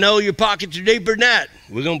 I know your pockets are deeper than that.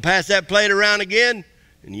 We're going to pass that plate around again,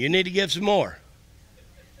 and you need to give some more.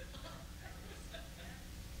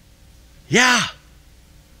 Yeah,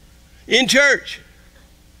 in church.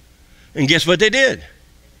 And guess what they did?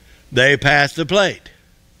 They passed the plate.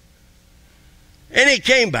 And it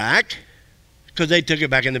came back, because they took it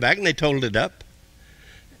back in the back and they totaled it up.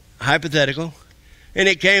 Hypothetical. And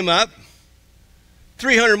it came up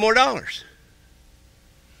 $300 more.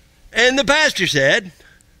 And the pastor said,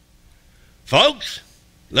 folks,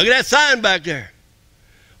 look at that sign back there.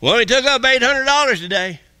 We only took up $800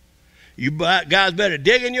 today. You guys better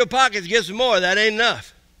dig in your pockets, get some more. That ain't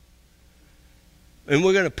enough. And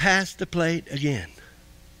we're going to pass the plate again.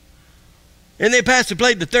 And they passed the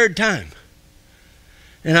plate the third time.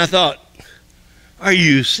 And I thought, are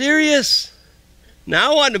you serious?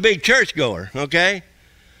 Now, I wasn't a big churchgoer, okay?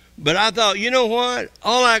 But I thought, you know what?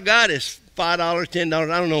 All I got is $5,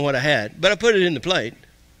 $10. I don't know what I had. But I put it in the plate.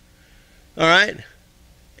 All right?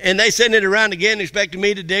 And they sent it around again, expecting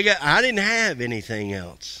me to dig it. I didn't have anything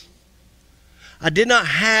else. I did not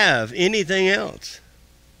have anything else.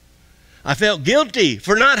 I felt guilty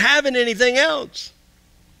for not having anything else.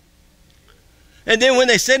 And then when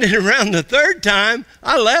they sent it around the third time,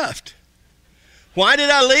 I left. Why did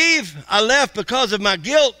I leave? I left because of my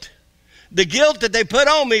guilt. The guilt that they put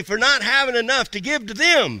on me for not having enough to give to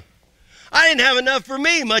them. I didn't have enough for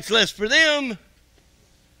me, much less for them.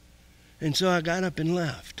 And so I got up and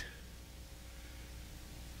left.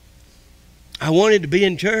 I wanted to be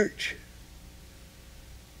in church,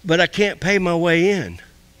 but I can't pay my way in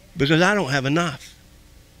because I don't have enough.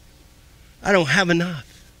 I don't have enough.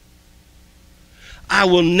 I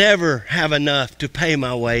will never have enough to pay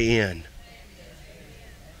my way in.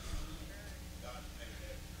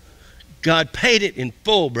 God paid it in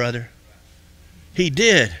full, brother. He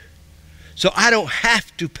did. So I don't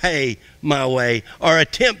have to pay my way or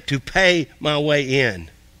attempt to pay my way in.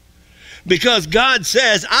 Because God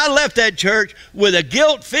says, I left that church with a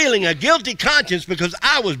guilt feeling, a guilty conscience because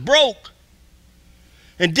I was broke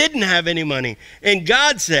and didn't have any money. And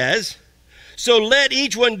God says, so let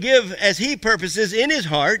each one give as he purposes in his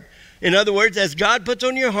heart. In other words, as God puts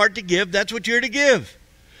on your heart to give, that's what you're to give.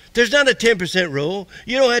 There's not a 10% rule.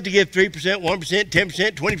 You don't have to give 3%, 1%,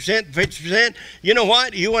 10%, 20%, 50%. You know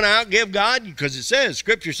what? You want to outgive God? Because it says,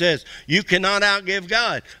 Scripture says, you cannot outgive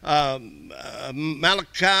God.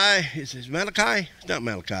 Malachi, is it Malachi? It's not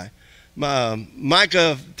Malachi.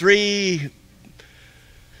 Micah 3,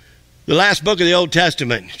 the last book of the Old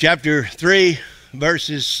Testament, chapter 3,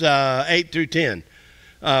 verses 8 through 10.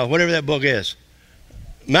 Whatever that book is.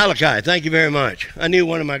 Malachi, thank you very much. I knew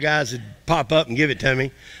one of my guys would pop up and give it to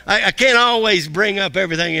me. I can't always bring up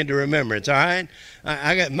everything into remembrance, all right?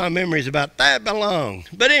 I got my memory's about that long.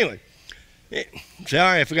 But anyway,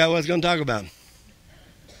 sorry, I forgot what I was going to talk about.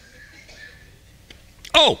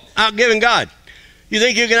 Oh, outgiving God. You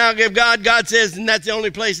think you can outgive God? God says, and that's the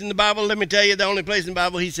only place in the Bible. Let me tell you, the only place in the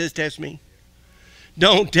Bible, he says, test me.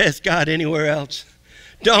 Don't test God anywhere else.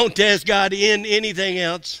 Don't test God in anything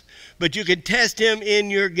else. But you can test him in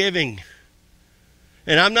your giving.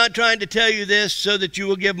 And I'm not trying to tell you this so that you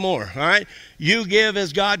will give more, all right? You give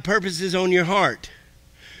as God purposes on your heart.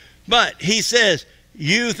 But he says,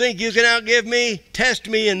 you think you can outgive me? Test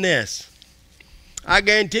me in this. I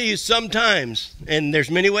guarantee you sometimes, and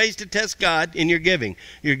there's many ways to test God in your giving.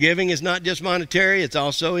 Your giving is not just monetary, it's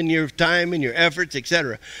also in your time and your efforts,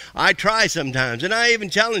 etc. I try sometimes, and I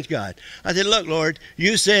even challenge God. I said, look, Lord,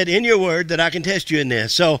 you said in your word that I can test you in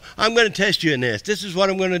this, so I'm going to test you in this. This is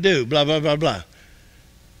what I'm going to do, blah, blah, blah, blah.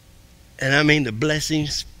 And I mean, the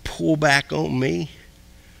blessings pull back on me.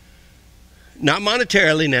 Not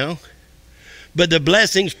monetarily now. But the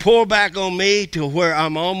blessings pour back on me to where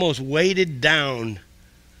I'm almost weighted down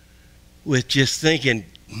with just thinking,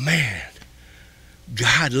 man,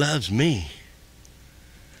 God loves me.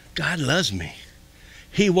 God loves me.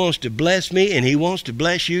 He wants to bless me, and he wants to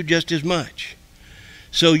bless you just as much.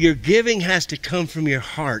 So your giving has to come from your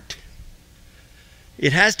heart.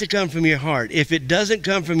 It has to come from your heart. If it doesn't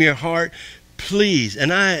come from your heart, please,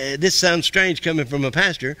 and this sounds strange coming from a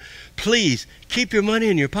pastor, please keep your money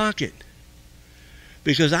in your pocket.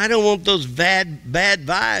 Because I don't want those bad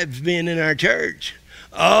vibes being in our church.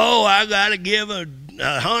 Oh, I got to give $100.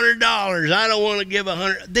 I don't want to give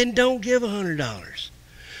 $100. Then don't give $100.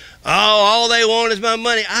 Oh, all they want is my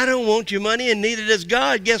money. I don't want your money, and neither does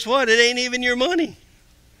God. Guess what? It ain't even your money.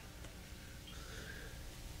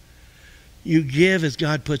 You give as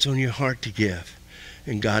God puts on your heart to give.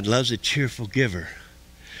 And God loves a cheerful giver.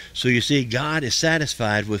 So you see, God is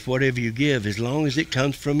satisfied with whatever you give as long as it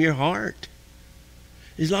comes from your heart.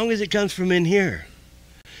 As long as it comes from in here.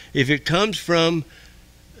 If it comes from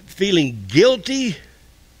feeling guilty,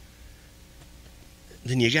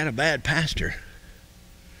 then you got a bad pastor.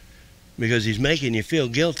 Because he's making you feel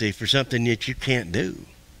guilty for something that you can't do.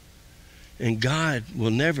 And God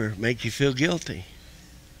will never make you feel guilty.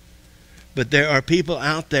 But there are people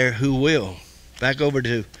out there who will. Back over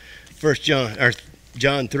to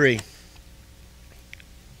John 3.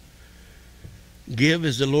 Give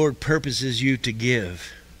as the Lord purposes you to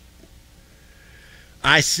give.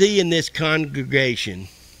 I see in this congregation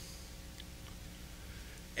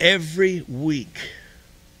every week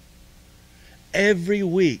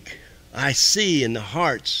I see in the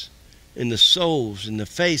hearts, in the souls, in the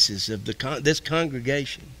faces of this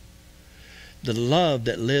congregation the love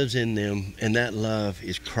that lives in them, and that love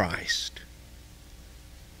is Christ.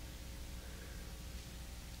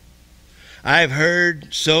 I've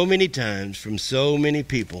heard so many times from so many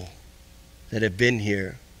people that have been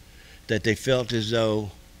here that they felt as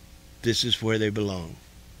though this is where they belong,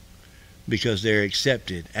 because they're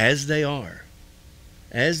accepted as they are,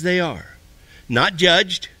 not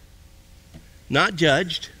judged,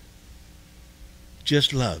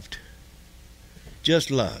 just loved.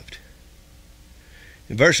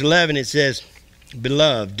 In verse 11 it says,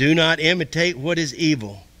 "Beloved, do not imitate what is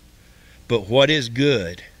evil, but what is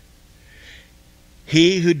good.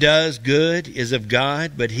 He who does good is of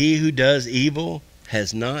God, but he who does evil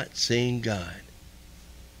has not seen God."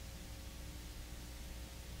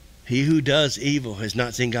 He who does evil has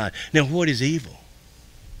not seen God. Now, what is evil?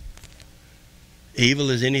 Evil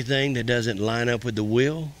is anything that doesn't line up with the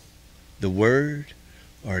will, the word,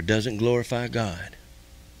 or doesn't glorify God.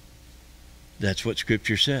 That's what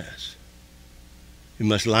Scripture says. It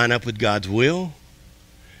must line up with God's will,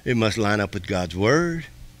 it must line up with God's word,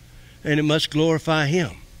 and it must glorify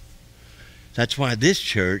Him. That's why this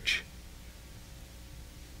church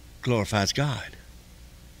glorifies God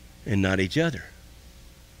and not each other.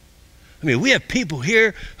 I mean, we have people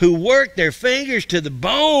here who work their fingers to the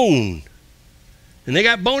bone, and they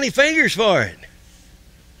got bony fingers for it.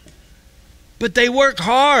 But they work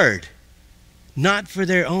hard, not for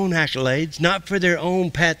their own accolades, not for their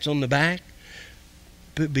own pats on the back,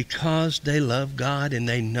 but because they love God and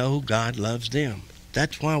they know God loves them.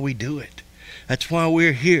 That's why we do it. That's why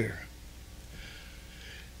we're here.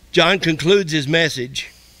 John concludes his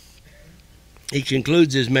message. He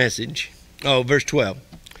concludes his message. Verse 12.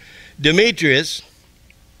 Demetrius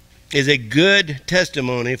is a good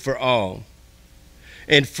testimony for all,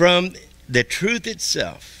 and from the truth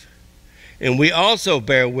itself. And we also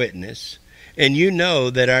bear witness, and you know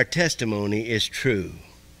that our testimony is true.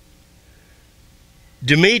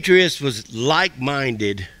 Demetrius was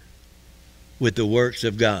like-minded with the works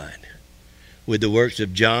of God, with the works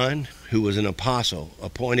of John, who was an apostle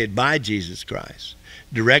appointed by Jesus Christ,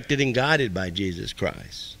 directed and guided by Jesus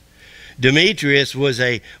Christ. Demetrius was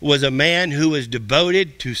a man who was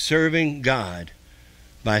devoted to serving God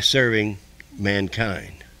by serving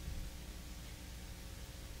mankind.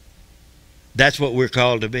 That's what we're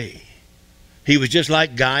called to be. He was just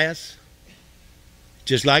like Gaius,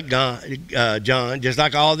 just like John, just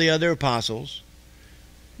like all the other apostles,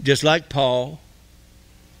 just like Paul,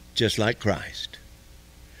 just like Christ.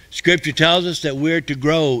 Scripture tells us that we're to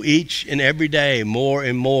grow each and every day more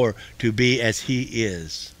and more to be as He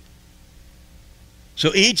is.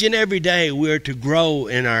 So each and every day we're to grow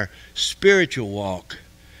in our spiritual walk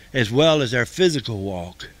as well as our physical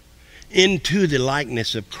walk into the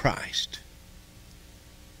likeness of Christ.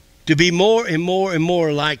 To be more and more and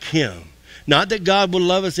more like Him. Not that God will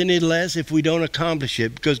love us any less if we don't accomplish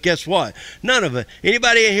it, because guess what? None of us,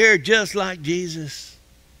 anybody in here just like Jesus?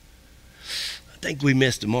 I think we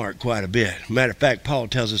missed the mark quite a bit. Matter of fact, Paul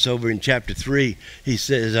tells us over in chapter 3, he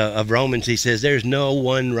says, of Romans, he says, there's no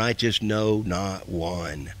one righteous, no, not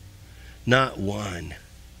one. Not one.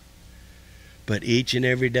 But each and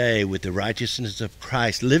every day, with the righteousness of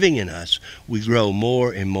Christ living in us, we grow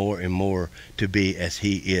more and more and more to be as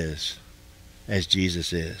He is, as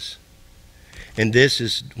Jesus is. And this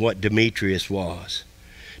is what Demetrius was.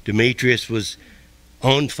 Demetrius was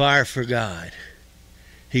on fire for God.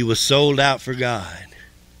 He was sold out for God.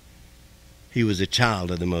 He was a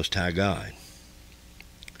child of the Most High God.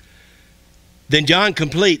 Then John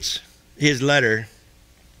completes his letter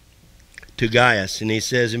to Gaius, and he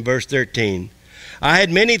says in verse 13, I had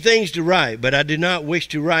many things to write, but I do not wish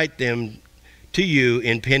to write them to you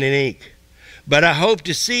in pen and ink. But I hope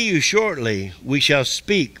to see you shortly. We shall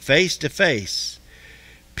speak face to face.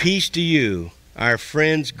 Peace to you. Our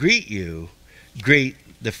friends greet you. Greet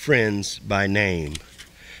the friends by name.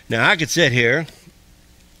 Now, I could sit here,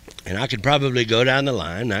 and I could probably go down the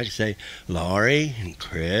line. I could say Laurie and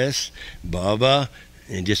Chris, Bubba,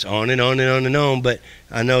 and just on and on and on and on. But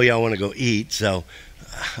I know y'all want to go eat, so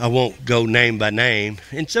I won't go name by name.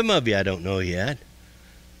 And some of you I don't know yet,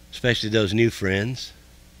 especially those new friends.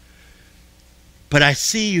 But I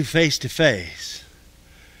see you face to face.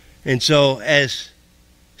 And so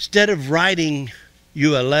instead of writing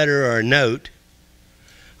you a letter or a note,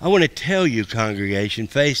 I want to tell you, congregation,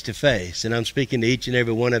 face to face, and I'm speaking to each and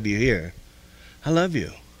every one of you here, I love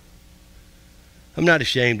you. I'm not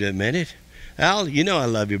ashamed to admit it. Al, you know I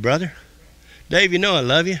love you, brother. Dave, you know I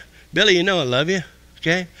love you. Billy, you know I love you.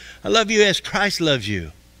 Okay? I love you as Christ loves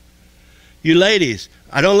you. You ladies,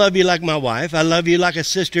 I don't love you like my wife. I love you like a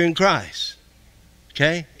sister in Christ.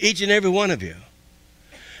 Okay? Each and every one of you.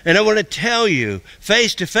 And I want to tell you,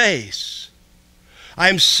 face to face, I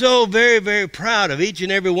am so very, very proud of each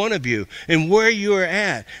and every one of you and where you are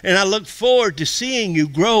at. And I look forward to seeing you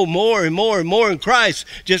grow more and more and more in Christ,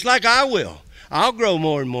 just like I will. I'll grow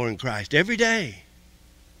more and more in Christ every day.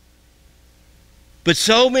 But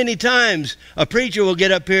so many times a preacher will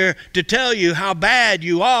get up here to tell you how bad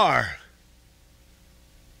you are.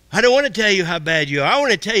 I don't want to tell you how bad you are. I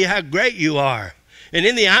want to tell you how great you are. And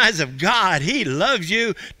in the eyes of God, He loves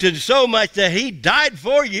you to so much that He died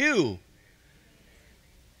for you.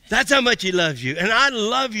 That's how much He loves you. And I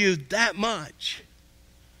love you that much.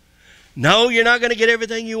 No, you're not going to get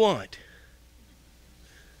everything you want.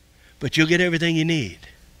 But you'll get everything you need,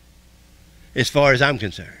 as far as I'm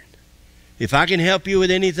concerned. If I can help you with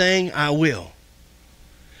anything, I will.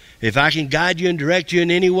 If I can guide you and direct you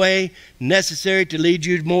in any way necessary to lead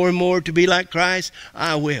you more and more to be like Christ,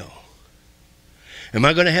 I will. Am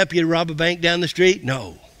I going to help you to rob a bank down the street?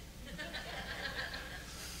 No.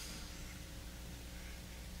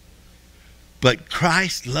 But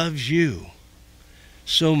Christ loves you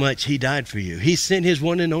so much He died for you. He sent His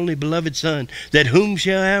one and only beloved Son, that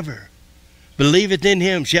whomsoever believeth in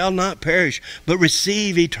Him shall not perish, but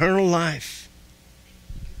receive eternal life.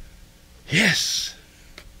 Yes,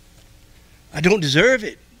 I don't deserve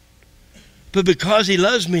it, but because He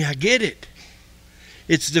loves me, I get it.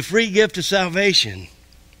 It's the free gift of salvation.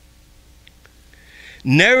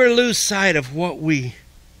 Never lose sight of what we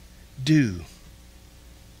do.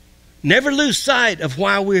 Never lose sight of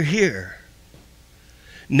why we're here.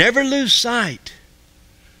 Never lose sight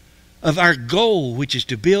of our goal, which is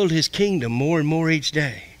to build His kingdom more and more each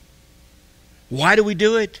day. Why do we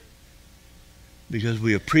do it? Because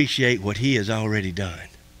we appreciate what He has already done.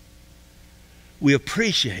 We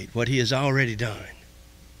appreciate what He has already done.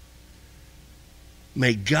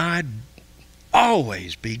 May God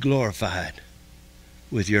always be glorified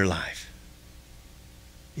with your life.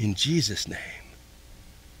 In Jesus' name.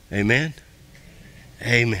 Amen?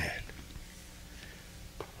 Amen.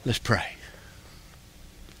 Let's pray.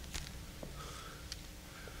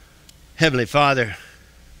 Heavenly Father,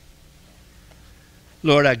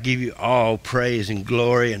 Lord, I give you all praise and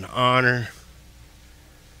glory and honor.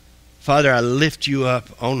 Father, I lift you up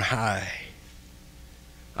on high.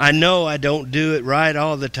 I know I don't do it right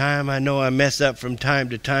all the time. I know I mess up from time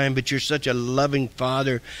to time, but you're such a loving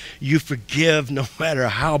Father. You forgive no matter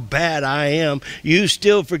how bad I am. You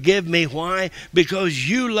still forgive me. Why? Because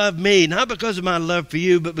you love me. Not because of my love for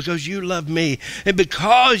you, but because you love me. And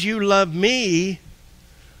because you love me,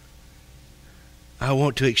 I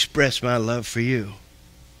want to express my love for you.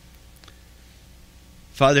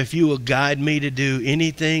 Father, if you will guide me to do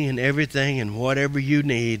anything and everything and whatever you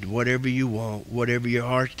need, whatever you want, whatever your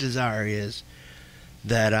heart's desire is,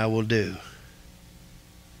 that I will do.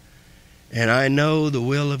 And I know the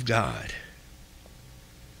will of God.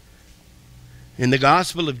 In the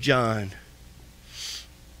Gospel of John,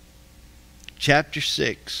 chapter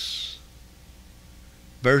 6,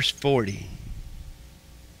 verse 40.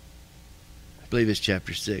 I believe it's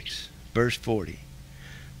chapter 6, verse 40.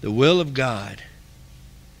 The will of God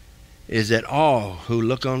is that all who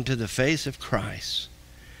look unto the face of Christ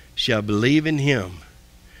shall believe in Him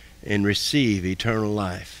and receive eternal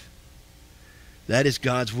life. That is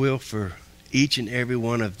God's will for each and every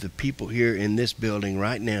one of the people here in this building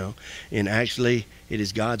right now. And actually, it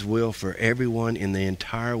is God's will for everyone in the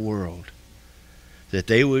entire world, that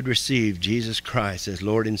they would receive Jesus Christ as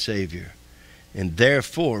Lord and Savior, and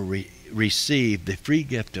therefore receive the free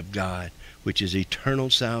gift of God, which is eternal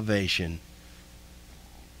salvation,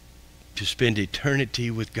 to spend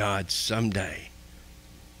eternity with God someday.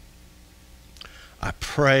 I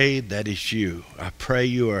pray that is you. I pray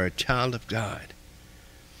you are a child of God.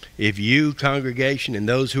 If you, congregation, and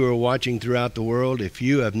those who are watching throughout the world, if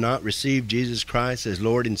you have not received Jesus Christ as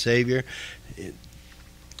Lord and Savior,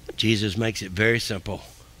 Jesus makes it very simple.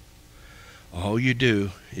 All you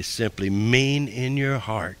do is simply mean in your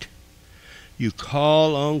heart. You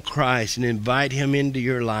call on Christ and invite Him into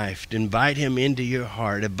your life, invite Him into your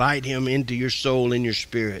heart, invite Him into your soul and your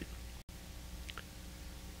spirit.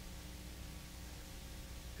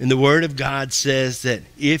 And the Word of God says that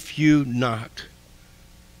if you knock,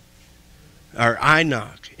 or I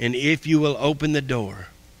knock, and if you will open the door,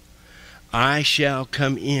 I shall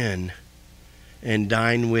come in and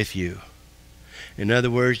dine with you. In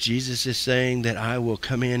other words, Jesus is saying that I will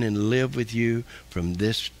come in and live with you from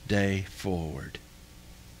this day forward.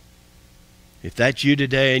 If that's you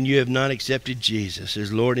today and you have not accepted Jesus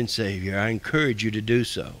as Lord and Savior, I encourage you to do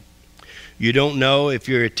so. You don't know if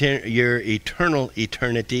your eternal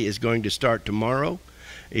eternity is going to start tomorrow.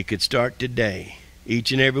 It could start today.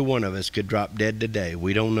 Each and every one of us could drop dead today.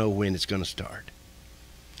 We don't know when it's going to start,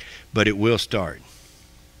 but it will start.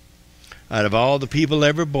 Out of all the people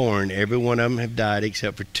ever born, every one of them have died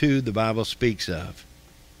except for two the Bible speaks of.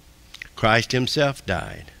 Christ himself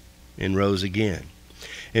died and rose again.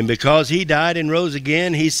 And because he died and rose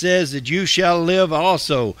again, he says that you shall live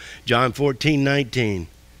also. John 14:19.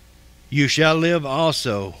 You shall live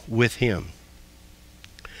also with him.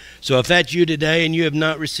 So if that's you today and you have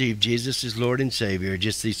not received Jesus as Lord and Savior,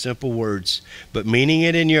 just these simple words, but meaning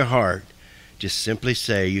it in your heart, just simply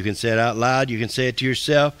say. You can say it out loud. You can say it to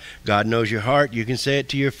yourself. God knows your heart. You can say it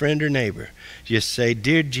to your friend or neighbor. Just say,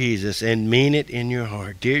 Dear Jesus, and mean it in your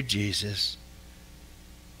heart. Dear Jesus,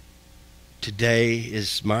 today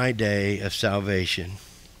is my day of salvation.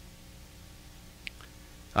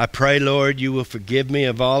 I pray, Lord, you will forgive me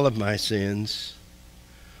of all of my sins.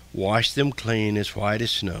 Wash them clean as white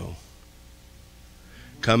as snow.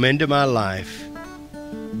 Come into my life.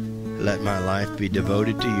 Let my life be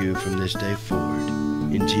devoted to you from this day forward.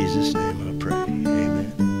 In Jesus' name I pray.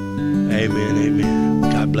 Amen. Amen. Amen.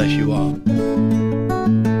 God bless you all.